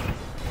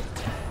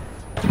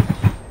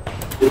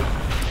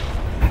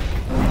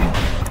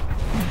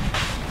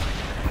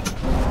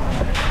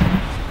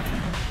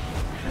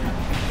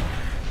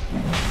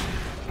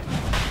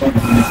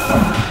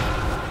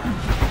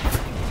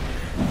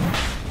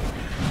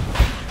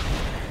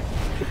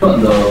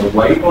 The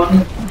white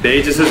one? The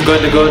Aegis is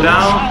going to go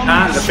down,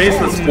 and the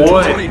Faceless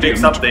Void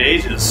picks up the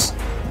Aegis.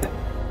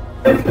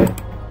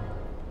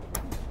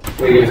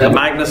 The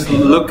Magnus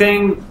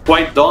looking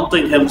quite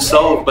daunting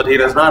himself, but he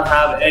does not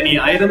have any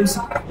items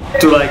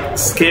to like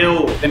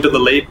scale into the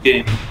late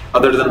game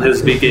other than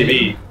his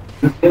BKB.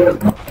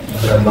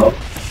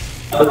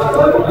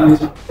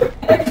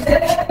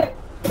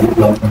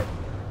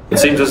 It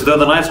seems as though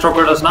the Night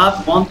Stalker does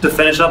not want to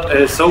finish up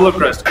his Solar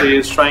Crest. He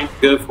is trying to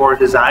go for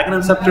his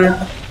Aghanim Scepter.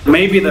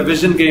 Maybe the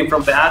vision game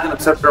from the Aghanim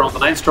Scepter on the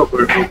Night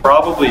Stalker will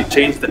probably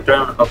change the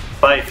turn of the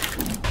fight.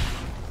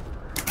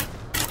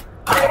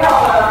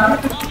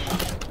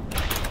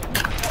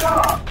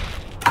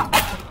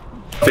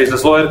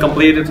 Faceless Void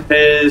completed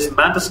his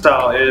Mantis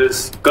Style,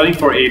 is going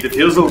for a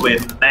Diffusal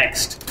Blade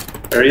next.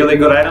 A really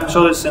good item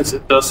choice since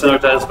it does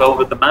synergize well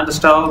with the Mantis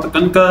Style. The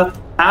Kunkka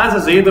has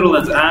his Aether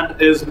Lens and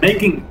is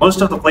making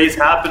most of the plays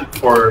happen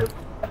for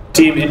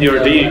Team In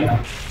Your Team.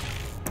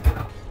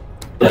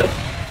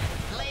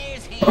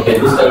 Okay,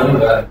 this time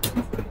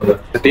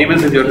The team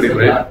is In Your Team,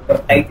 right?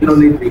 I can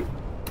only agree.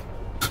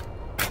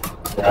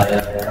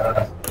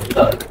 yeah.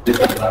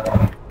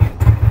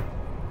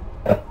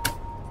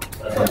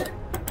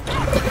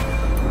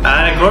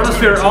 And a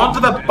Chronosphere onto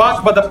the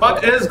puck, but the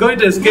puck is going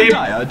to escape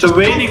the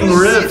Waning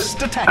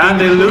Rift. And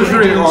the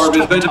Illusory Orb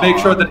is going to make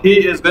sure that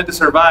he is going to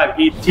survive.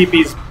 He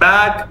TP's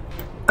back,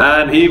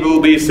 and he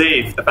will be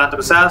safe. The Phantom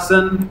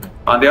Assassin,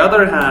 on the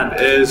other hand,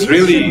 is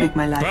really...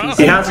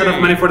 He has enough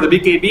money for the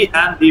BKB,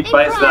 and he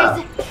buys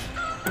that.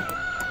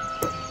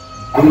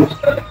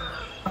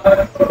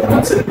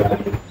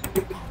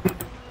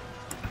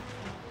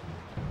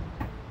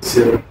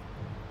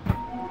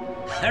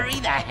 Hurry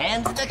the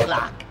hands the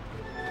clock.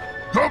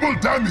 Double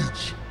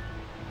damage.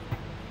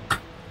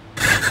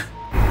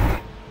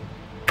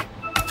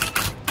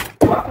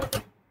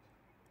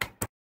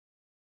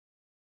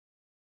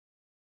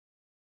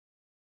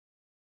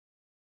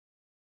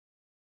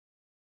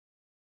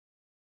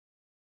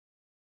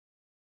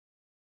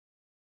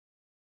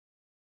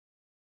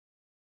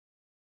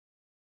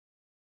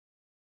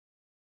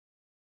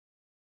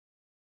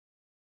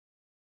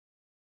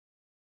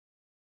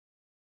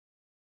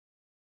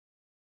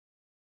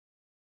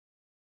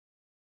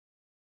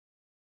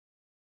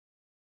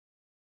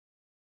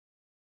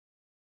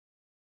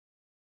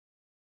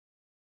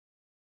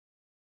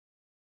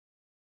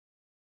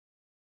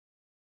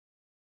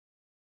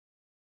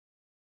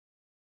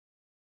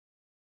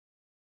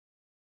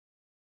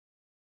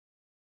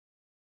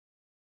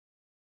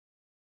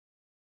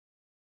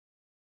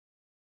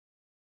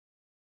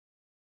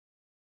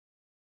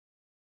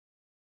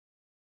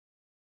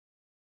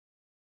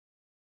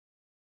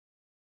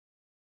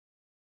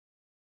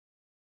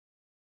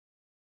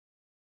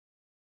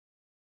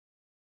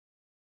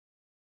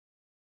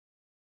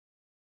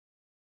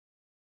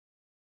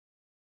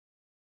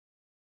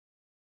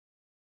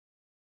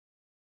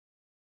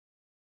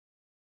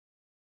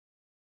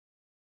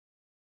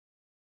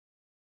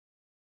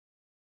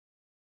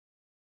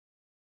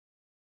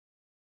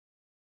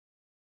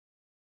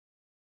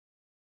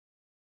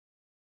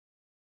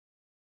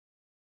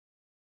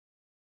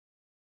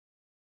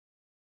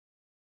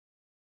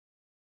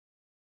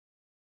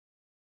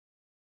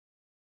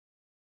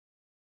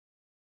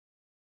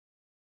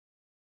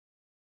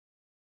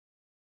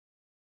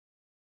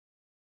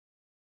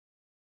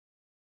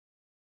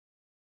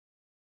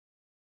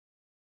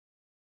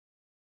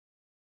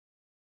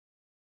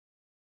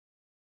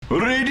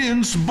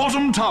 Radiant's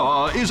bottom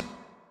tower is...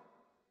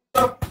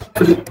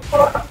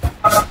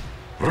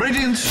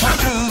 Radiant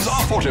structures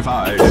are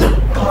fortified.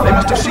 They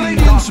must have seen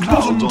Radiant's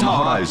bottom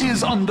tower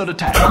is under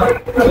attack.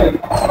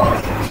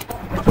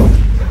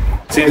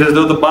 Seems as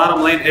though the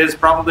bottom lane is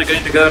probably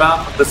going to go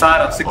down from the side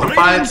of Sigma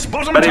 5,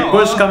 but a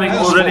push coming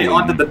already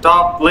onto the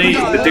top lane.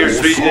 The tier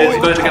 3 is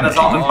going to get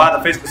assaulted by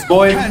the Faceless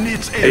Void.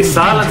 A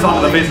silence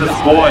onto the Faceless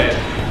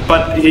Void,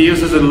 but he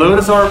uses a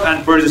Lotus Orb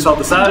and purges off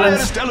the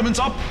silence. Elements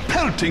are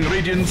pelting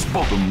Radiant's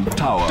bottom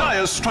tower.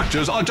 Dire's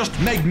structures are just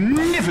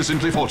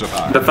magnificently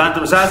fortified. The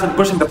Phantom Assassin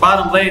pushing the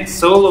bottom lane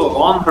solo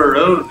on her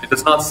own. It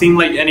does not seem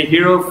like any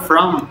hero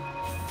from...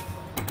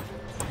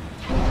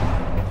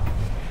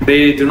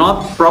 They do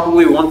not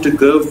probably want to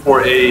go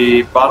for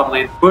a bottom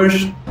lane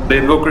push. The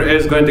Invoker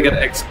is going to get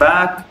X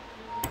back,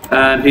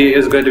 and he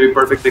is going to be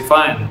perfectly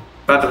fine.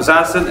 Phantom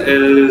Assassin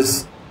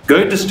is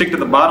going to stick to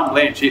the bottom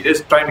lane. She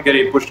is trying to get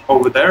a push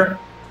over there.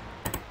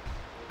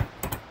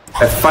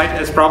 A fight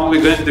is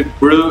probably going to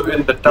brew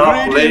in the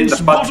top lane.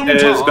 The puck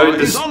is going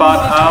to spot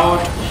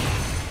out.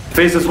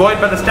 Faceless Void,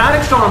 but the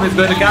Static Storm is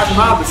going to catch him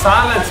out. The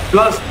Silence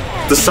plus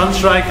the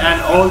Sunstrike and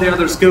all the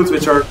other skills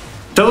which are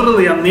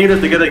totally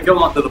unneeded to get a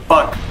kill onto the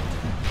puck.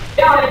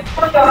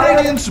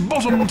 Radiant's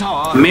bottom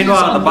tower.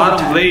 Meanwhile, on the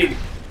bottom lane,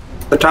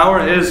 the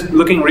tower is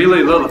looking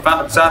really low. The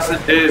Phantom Assassin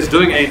is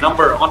doing a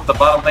number on the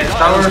bottom lane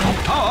tower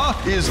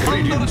and is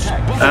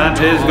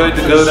going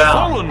to go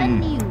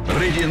down.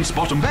 Radiant's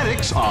bottom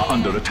barracks are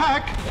under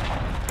attack,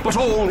 but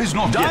all is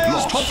not yet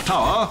lost. Top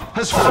tower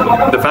has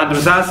fallen. The Phantom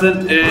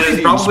Assassin is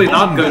probably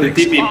not going to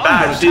TP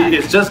back. She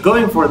is just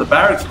going for the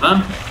barracks,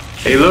 man.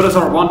 A Lotus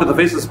Orb onto the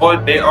Faceless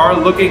Void. They are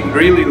looking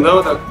really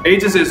low. The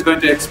Aegis is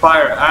going to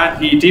expire and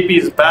he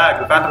TPs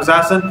back. The Phantom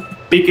Assassin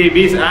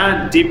BKBs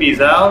and TPs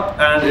out,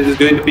 and it is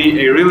going to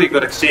be a really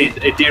good exchange.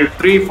 A tier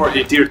 3 for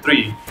a tier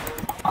 3.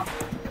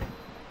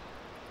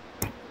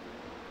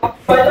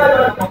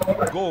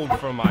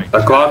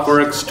 The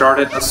Clockwork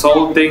started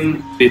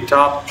assaulting the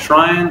top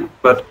shrine,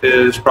 but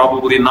is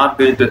probably not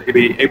going to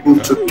be able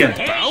to get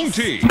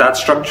that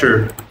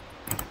structure.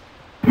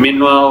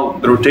 Meanwhile,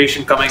 the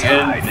rotation coming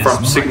in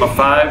from Sigma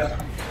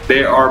 5,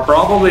 they are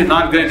probably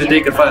not going to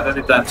take a fight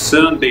anytime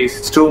soon. They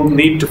still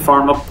need to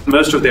farm up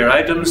most of their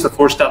items. The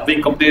 4-step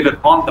being completed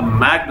on the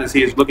Magnus,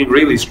 he is looking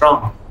really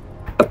strong.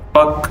 The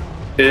Puck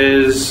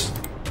is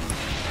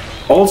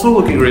also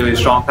looking really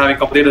strong. Having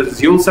completed his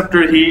Yule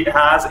Scepter, he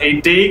has a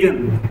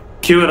Dagon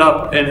queued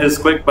up in his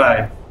quick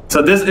buy.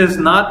 So this is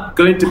not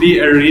going to be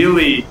a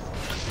really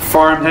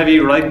farm heavy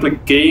right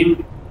click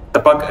game. The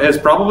Puck is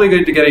probably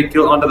going to get a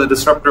kill onto the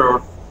Disruptor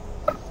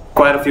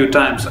quite a few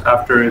times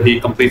after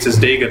he completes his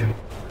Dagon.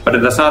 But it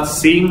does not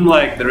seem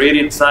like the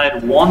Radiant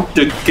side want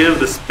to give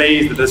the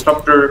space. The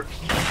Disruptor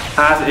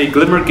has a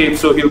Glimmer Cape,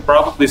 so he'll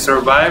probably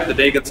survive the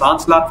Dagon's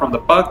onslaught from the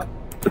Puck.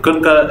 The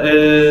Kunkka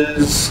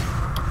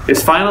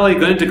is finally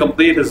going to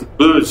complete his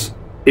boots.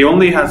 He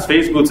only has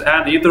Face Boots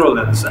and Ethereal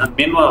Lens, and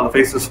meanwhile the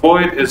Faceless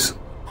Void is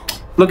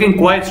looking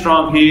quite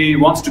strong. He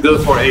wants to go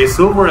for a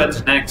Silver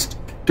Edge next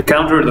to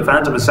counter the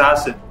Phantom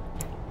Assassin.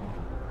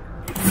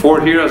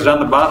 4 heroes down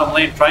the bottom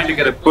lane trying to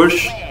get a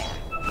push.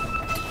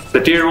 The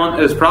tier 1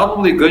 is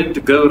probably going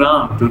to go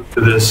down due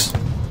to this.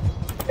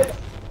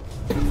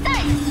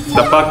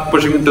 The Puck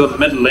pushing into the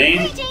mid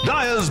lane.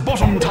 Dire's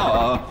bottom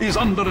tower is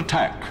under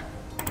attack.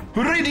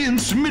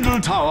 Radiant's middle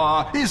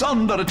tower is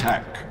under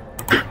attack.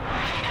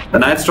 The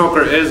Night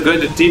Stalker is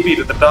going to TP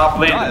to the top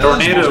lane. The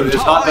Tornado is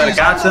not going to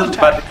catch him,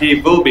 but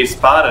he will be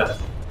spotted.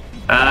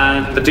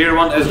 And the tier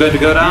 1 is going to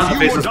go down. The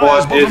Faceless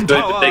Void is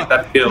going to take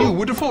that kill. You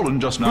would have fallen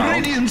just now.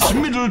 Radiant's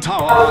middle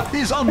tower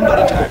is under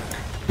attack.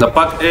 The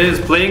Puck is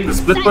playing the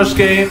split push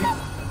game.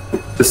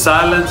 The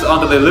Silence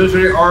onto the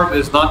Illusory Orb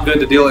is not going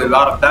to deal a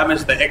lot of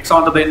damage. The X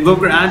onto the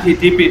Invoker, and he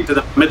TP'd to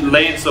the mid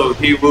lane, so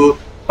he will...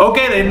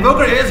 Okay, the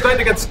Invoker is going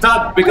to get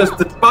stuck because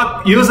the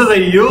Puck uses a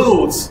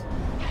Yules.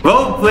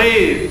 Well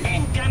played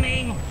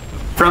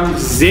from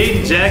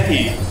Zayn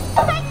Jackie.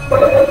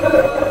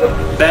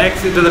 The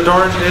X into the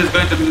Torrent is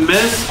going to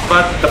miss,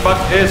 but the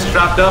Puck is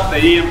trapped up. The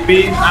EMP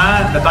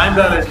and the time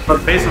dilation for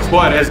Faceless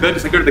Void is going to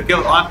secure the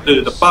kill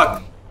onto the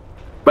Puck.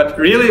 But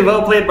really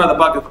well played by the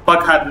Puck. If the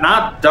Puck had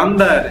not done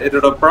that, it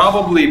would have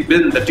probably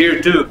been the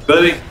tier 2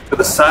 going to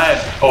the side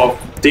of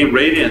Team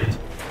Radiant.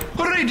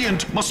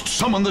 Radiant must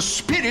summon the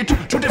spirit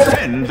to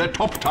defend their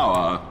top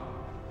tower.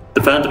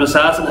 The Phantom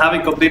Assassin,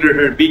 having completed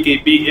her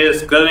BKB,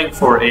 is going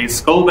for a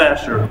Skull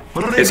Basher.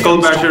 A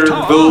Skull Basher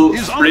will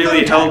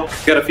really help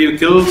get a few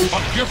kills,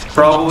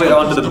 probably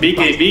onto the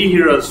BKB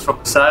heroes from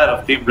the side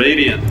of Team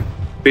Radiant.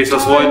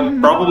 Faceless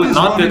Void probably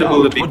not going to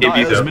pull the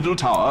BKB though. Middle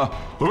tower,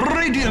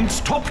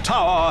 Radiant's top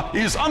tower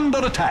is under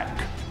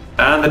attack.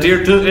 And the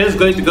tier 2 is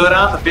going to go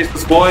down. The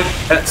Faceless Void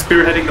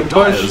spearheading the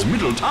push. Dire's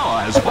middle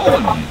tower has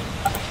fallen.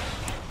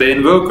 The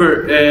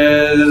Invoker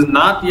is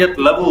not yet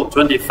level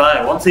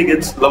 25. Once he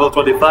gets level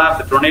 25,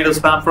 the Tornado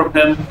spam from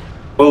him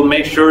will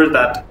make sure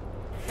that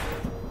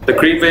the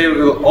creep wave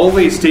will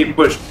always stay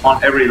pushed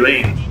on every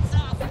lane.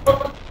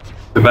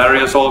 The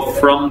Barrier Assault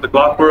from the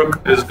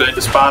Clockwork is going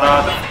to spot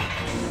out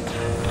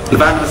the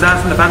Phantom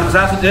Assassin. The Phantom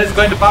Assassin is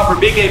going to pop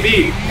for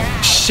BKB.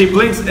 She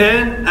blinks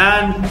in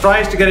and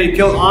tries to get a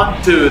kill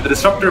onto the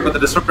Disruptor, but the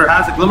Disruptor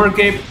has a Glimmer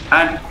Cape,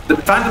 and the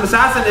Phantom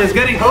Assassin is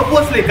getting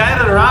hopelessly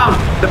guided around.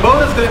 The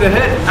bow is going to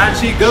hit, and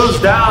she goes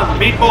down.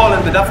 Meatball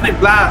and the Deafening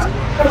Blast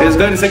is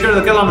going to secure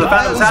the kill on the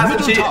Phantom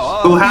Assassin. She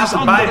will have to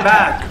buy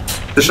back.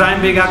 The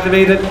Shrine being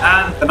activated,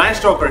 and the Night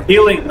Stalker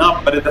healing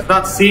up, but it does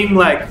not seem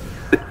like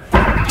the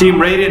Team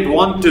Radiant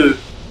want to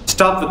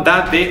stop with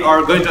that. They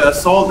are going to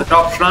assault the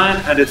top Shrine,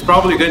 and it's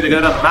probably going to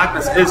go down.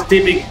 Magnus is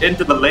steeping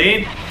into the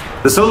lane.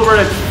 The Silver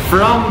Edge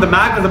from the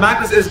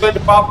Magnus is going to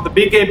pop the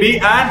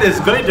BKB and is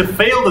going to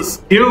fail the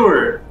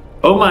skewer.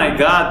 Oh my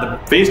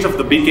god, the face of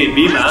the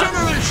BKB now.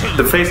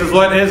 The Faceless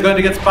Void is going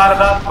to get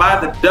spotted up by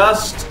the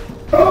dust.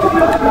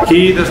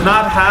 He does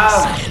not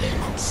have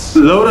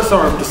Lotus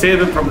Orb to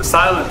save him from the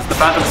silence. The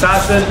Phantom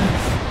Assassin,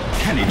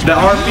 the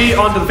RP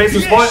onto the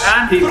Faceless Void,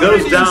 and he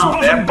goes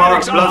down. The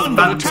Empire plus the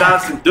Phantom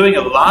Assassin doing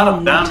a lot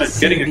of damage,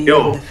 getting a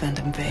kill.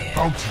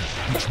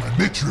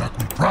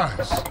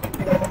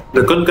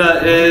 The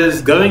Kunkka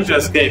is going to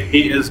escape.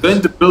 He is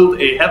going to build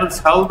a Heaven's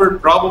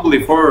Halberd,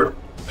 probably for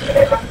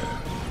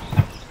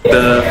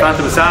the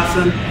Phantom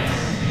Assassin.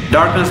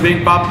 Darkness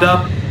being popped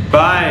up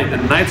by the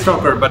Night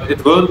Stalker, but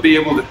it won't be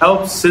able to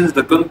help since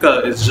the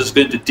Kunkka is just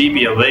going to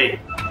TP away.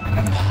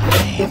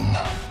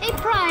 A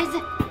prize.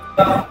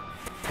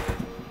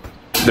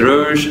 The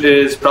Rouge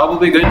is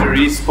probably going to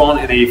respawn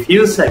in a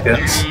few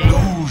seconds.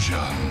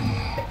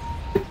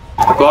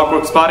 The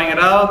Clockwork spotting it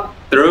out.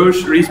 The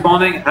Rouge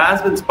respawning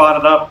has been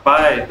spotted up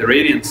by the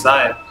Radiant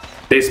side.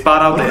 They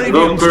spot out the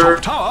Invoker.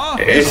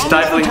 A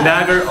Stifling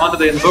Dagger onto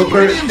the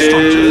Invoker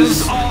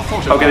is...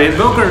 Okay, the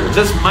Invoker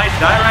just might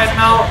die right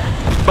now,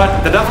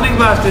 but the Deafening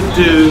Blast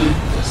into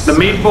the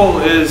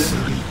Meatball is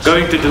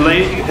going to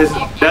delay his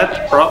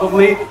death,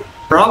 probably.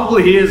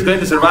 Probably he is going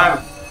to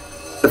survive.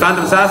 The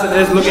Phantom Assassin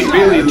is looking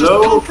really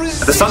low.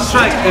 The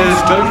Sunstrike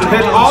is going to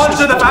hit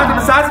onto the Phantom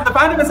Assassin. The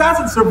Phantom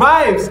Assassin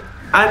survives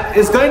and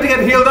is going to get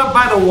healed up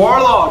by the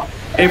Warlock.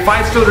 A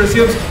fight still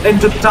resumes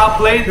into the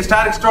top lane. The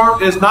Static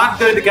Storm is not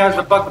going to catch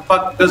the puck. The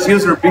puck does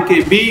use her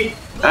BKB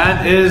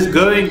and is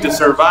going to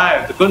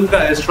survive. The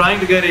Kunkka is trying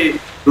to get a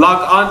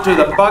lock onto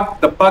the puck.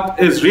 The puck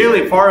is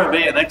really far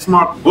away, and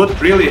X-Mark would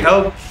really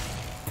help,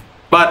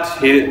 but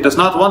he does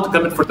not want to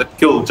commit for the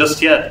kill just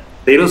yet.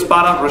 They do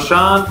spot out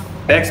Roshan.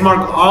 The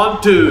X-Mark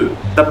onto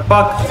the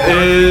puck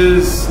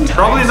is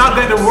probably not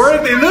going to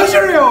work. The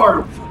Illusory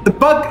Orb! The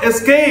puck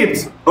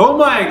escapes! Oh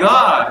my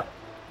god!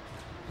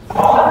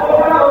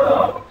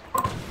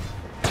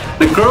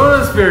 The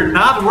Chronosphere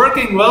not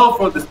working well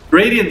for the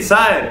Radiant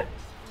side.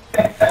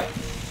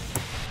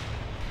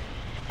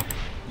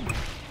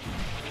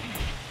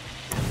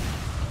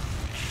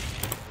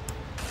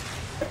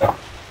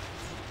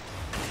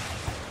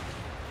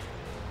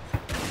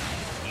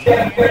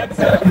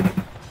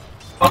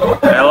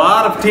 A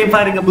lot of team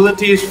fighting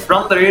abilities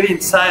from the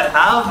Radiant side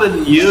have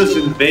been used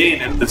in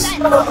vain in this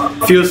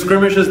few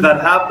skirmishes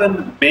that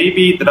happened.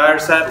 Maybe the Dire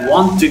side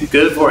want to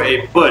go for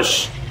a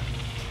push.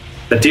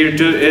 The tier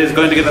 2 is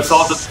going to get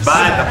assaulted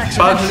by the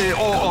puck.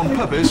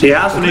 He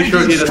has to make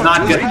sure he does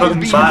not get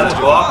hooked by the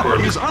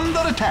Clockwork.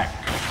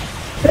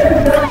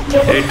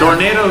 A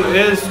Tornado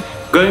is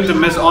going to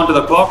miss onto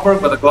the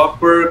Clockwork, but the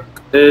Clockwork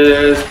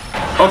is...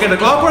 Okay, the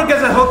Clockwork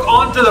gets a hook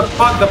onto the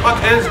puck. The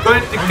puck is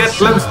going to get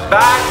glimpsed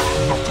back,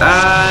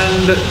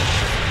 and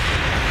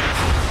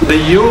the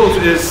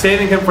Yules is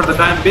saving him for the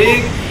time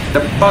being.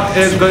 The puck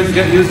is going to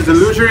get used as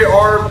Illusory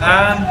Orb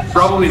and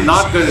probably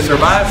not going to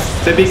survive.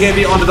 The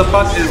BKB onto the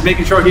puck is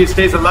making sure he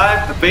stays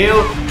alive. The Veil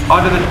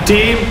onto the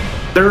team.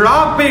 The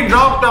Rock being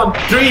dropped on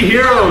 3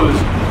 heroes,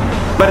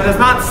 but it does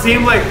not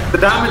seem like the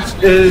damage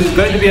is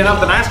going to be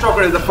enough. The Night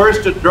Stalker is the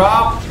first to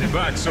drop.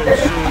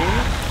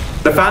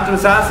 The Phantom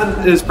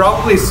Assassin is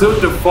probably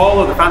soon to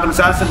follow. The Phantom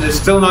Assassin is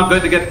still not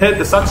going to get hit.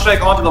 The Sunstrike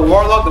onto the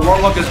Warlock. The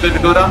Warlock is going to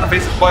go down. The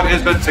Faceless Void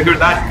is going to secure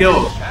that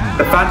kill.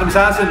 The Phantom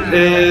Assassin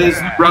is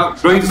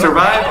going to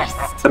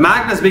survive. The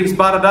Magnus being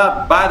spotted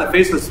up by the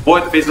Faceless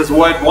Void. The Faceless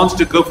Void wants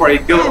to go for a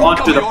kill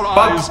onto the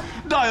puck.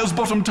 Dire's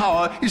bottom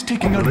tower is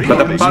taking a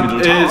But the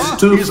puck is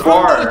too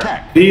far.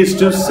 He is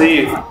too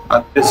safe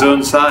at his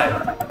own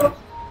side.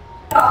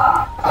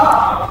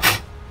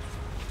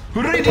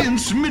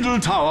 Radiant's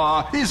middle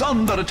tower is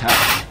under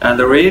attack. And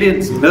the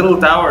Radiant's middle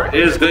tower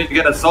is going to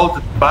get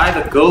assaulted by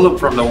the Golem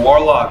from the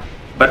Warlock.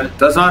 But it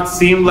does not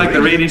seem like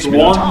the Radiant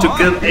want to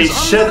give a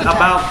shit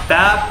about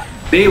that.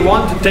 They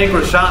want to take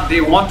Roshan,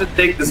 they want to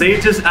take the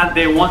Sages, and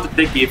they want to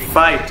take a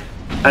fight.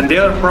 And they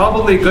are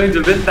probably going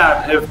to win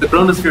that if the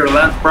Chronosphere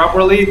lands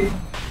properly.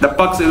 The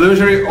puck's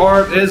Illusory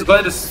Orb is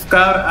going to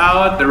scout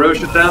out the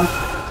Roche attempt.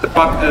 The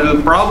puck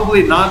is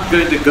probably not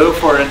going to go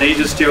for an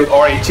Aegis steal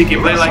or a cheeky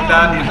play like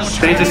that.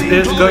 The Aegis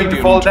is going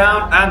to fall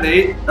down, and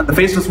the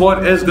Faceless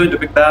Void is going to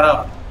pick that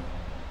up.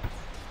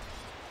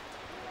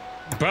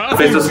 The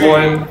Faceless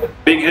Void,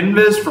 being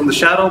invis from the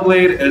Shadow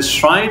Blade, is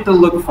trying to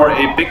look for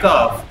a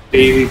pickoff,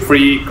 a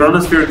free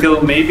Chronosphere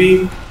kill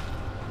maybe,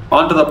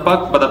 onto the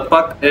puck, but the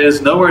puck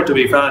is nowhere to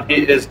be found.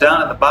 He is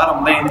down at the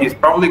bottom lane. He's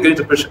probably going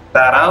to push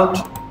that out.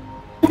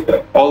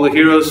 All the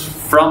heroes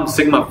from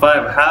Sigma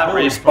 5 have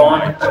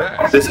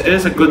respawned. This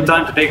is a good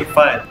time to take a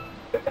fight.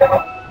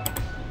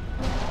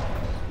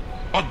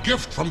 A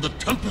gift from the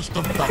tempest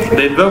of battle.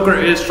 The Invoker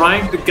is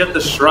trying to get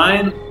the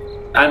Shrine,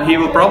 and he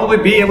will probably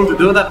be able to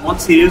do that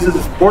once he uses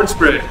his Port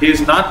Spirit. He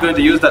is not going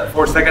to use that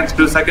 4 seconds,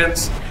 2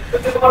 seconds.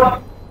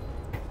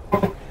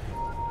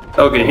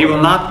 Okay, he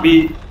will not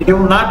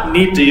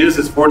need to use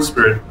his Port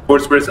Spirit.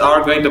 Port Spirits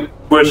are going to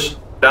push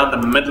down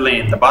the mid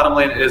lane. The bottom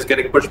lane is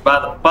getting pushed by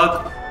the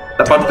Puck.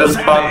 The Puck does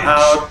pop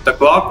out the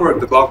Clockwork.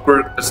 The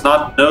Clockwork does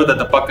not know that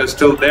the Puck is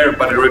still there,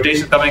 but a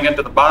rotation coming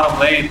into the bottom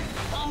lane.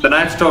 The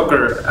Night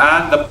Stalker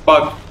and the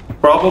Puck,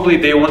 probably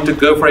they want to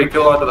go for a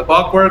kill onto the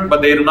Clockwork,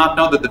 but they do not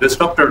know that the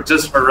Disruptor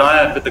just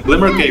arrived with the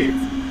Glimmer Cape.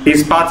 He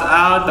spots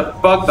out the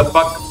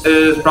Puck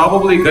is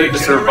probably going to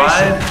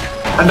survive.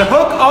 And the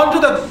hook onto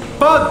the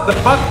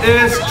Puck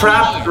is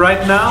trapped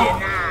right now.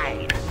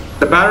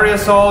 The Battery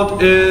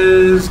Assault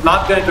is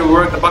not going to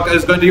work, the Puck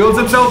is going to use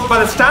himself,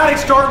 but a Static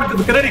Storm into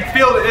the Kinetic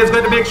Field is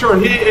going to make sure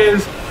he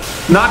is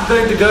not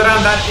going to go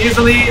down that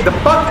easily. The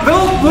Puck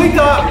will blink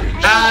up,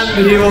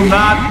 and he will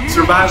not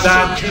survive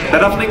that. The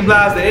Deafening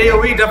Blast, the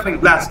AoE Deafening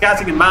Blast,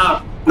 catching him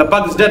out. The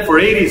Puck is dead for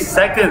 80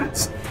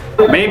 seconds.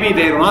 Maybe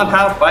they do not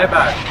have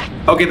buyback.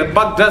 Okay, the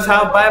Puck does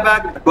have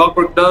buyback, the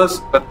Clockwork does,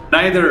 but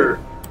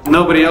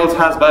nobody else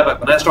has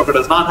buyback. The Night Stalker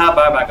does not have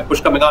buyback. A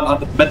push coming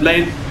on the mid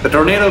lane. The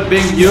Tornado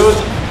being used,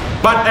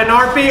 but an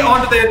RP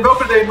onto the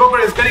Invoker. The Invoker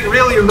is getting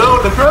really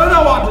low. The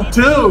Chrono onto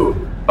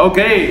 2.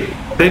 Okay,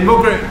 the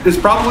Invoker is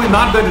probably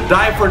not going to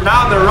die for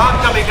now. The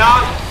Rock coming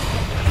out.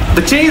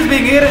 The chain is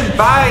being eaten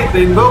by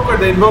the Invoker.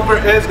 The Invoker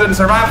is going to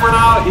survive for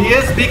now. He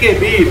is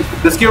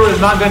BKB'd. The Skewer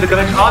is not going to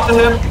connect onto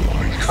him.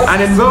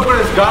 And Invoker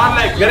is gone,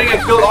 like getting a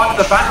kill onto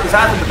the Phantom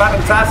Assassin. The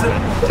Phantom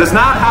Assassin does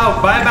not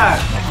have buyback.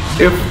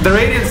 If the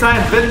Radiant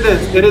Science win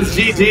this, it is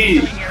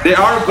GG. They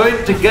are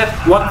going to get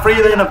one free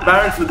lane of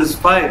barracks with this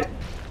fight.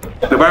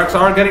 The barracks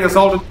are getting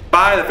assaulted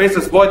by the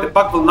Faceless Void. The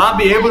Puck will not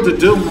be able to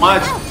do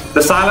much.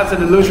 The Silence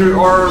and Illusory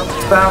Orb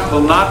staff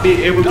will not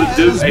be able to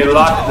do a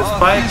lot in this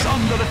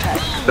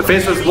fight. The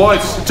Faceless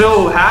Void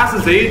still has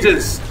his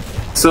Aegis,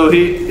 so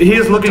he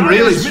is looking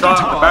really strong.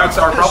 The barracks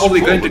are probably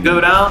going to go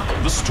down.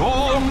 The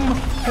storm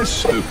has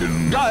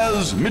spoken.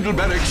 Dire's middle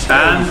barracks.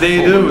 And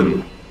they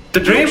do. The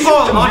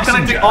Dreamfall not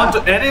connecting onto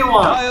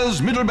anyone. Dire's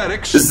middle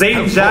barracks.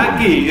 Zane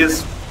Jackie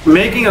is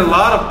making a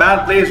lot of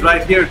bad plays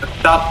right here. The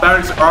top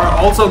barracks are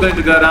also going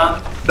to go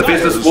down. The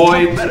Faceless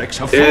Void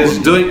is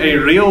doing a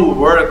real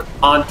work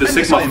onto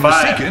Sigma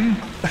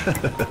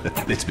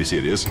 5. Let's be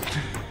serious.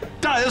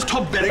 Dire's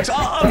top barracks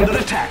are under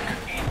attack.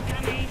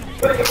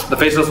 The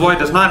Faceless Void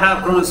does not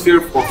have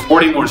Chronosphere for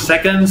 40 more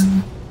seconds.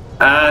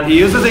 And he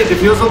uses a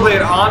Diffusal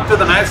Blade onto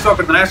the Night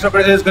Stalker. The Night Stalker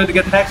is going to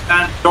get hexed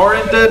and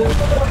torrented.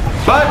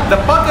 But the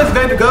Puck is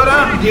going to go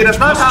down. He does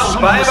not have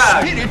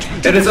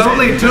buyback. It is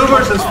only 2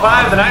 versus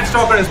 5. The Night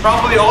Stalker is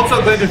probably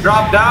also going to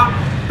drop down.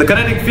 The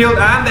Kinetic Field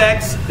and the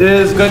X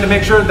is going to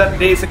make sure that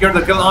they secure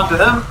the kill onto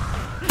him.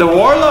 The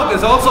Warlock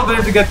is also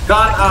going to get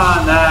gone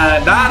on.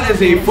 That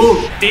is a full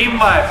team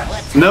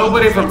wipe.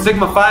 Nobody from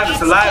Sigma 5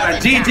 is alive.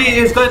 And GG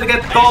is going to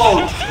get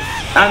called.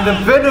 And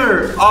the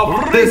winner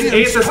of this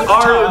Asus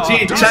ROG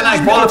Chennai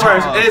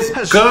qualifiers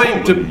is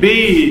going to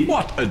be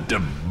What a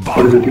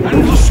debacle.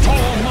 And the storm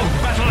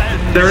of battle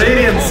ends. the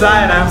Radiant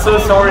side. I'm so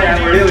sorry,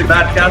 I'm a really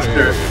bad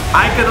caster.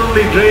 I Can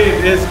Only Dream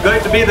is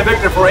going to be the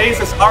victor for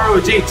Asus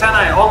ROG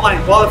Chennai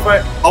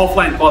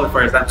offline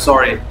qualifiers. I'm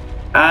sorry.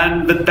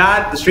 And with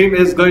that, the stream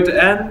is going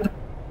to end.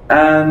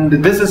 And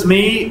this is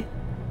me,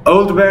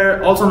 Old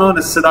Bear, also known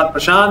as Siddharth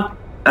Prashant.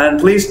 And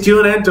please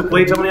tune in to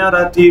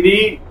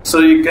playtomnia.tv so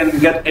you can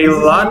get a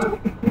lot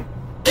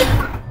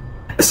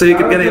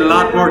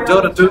more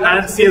Dota 2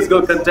 and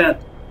CSGO content.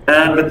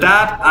 And with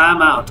that,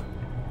 I'm out.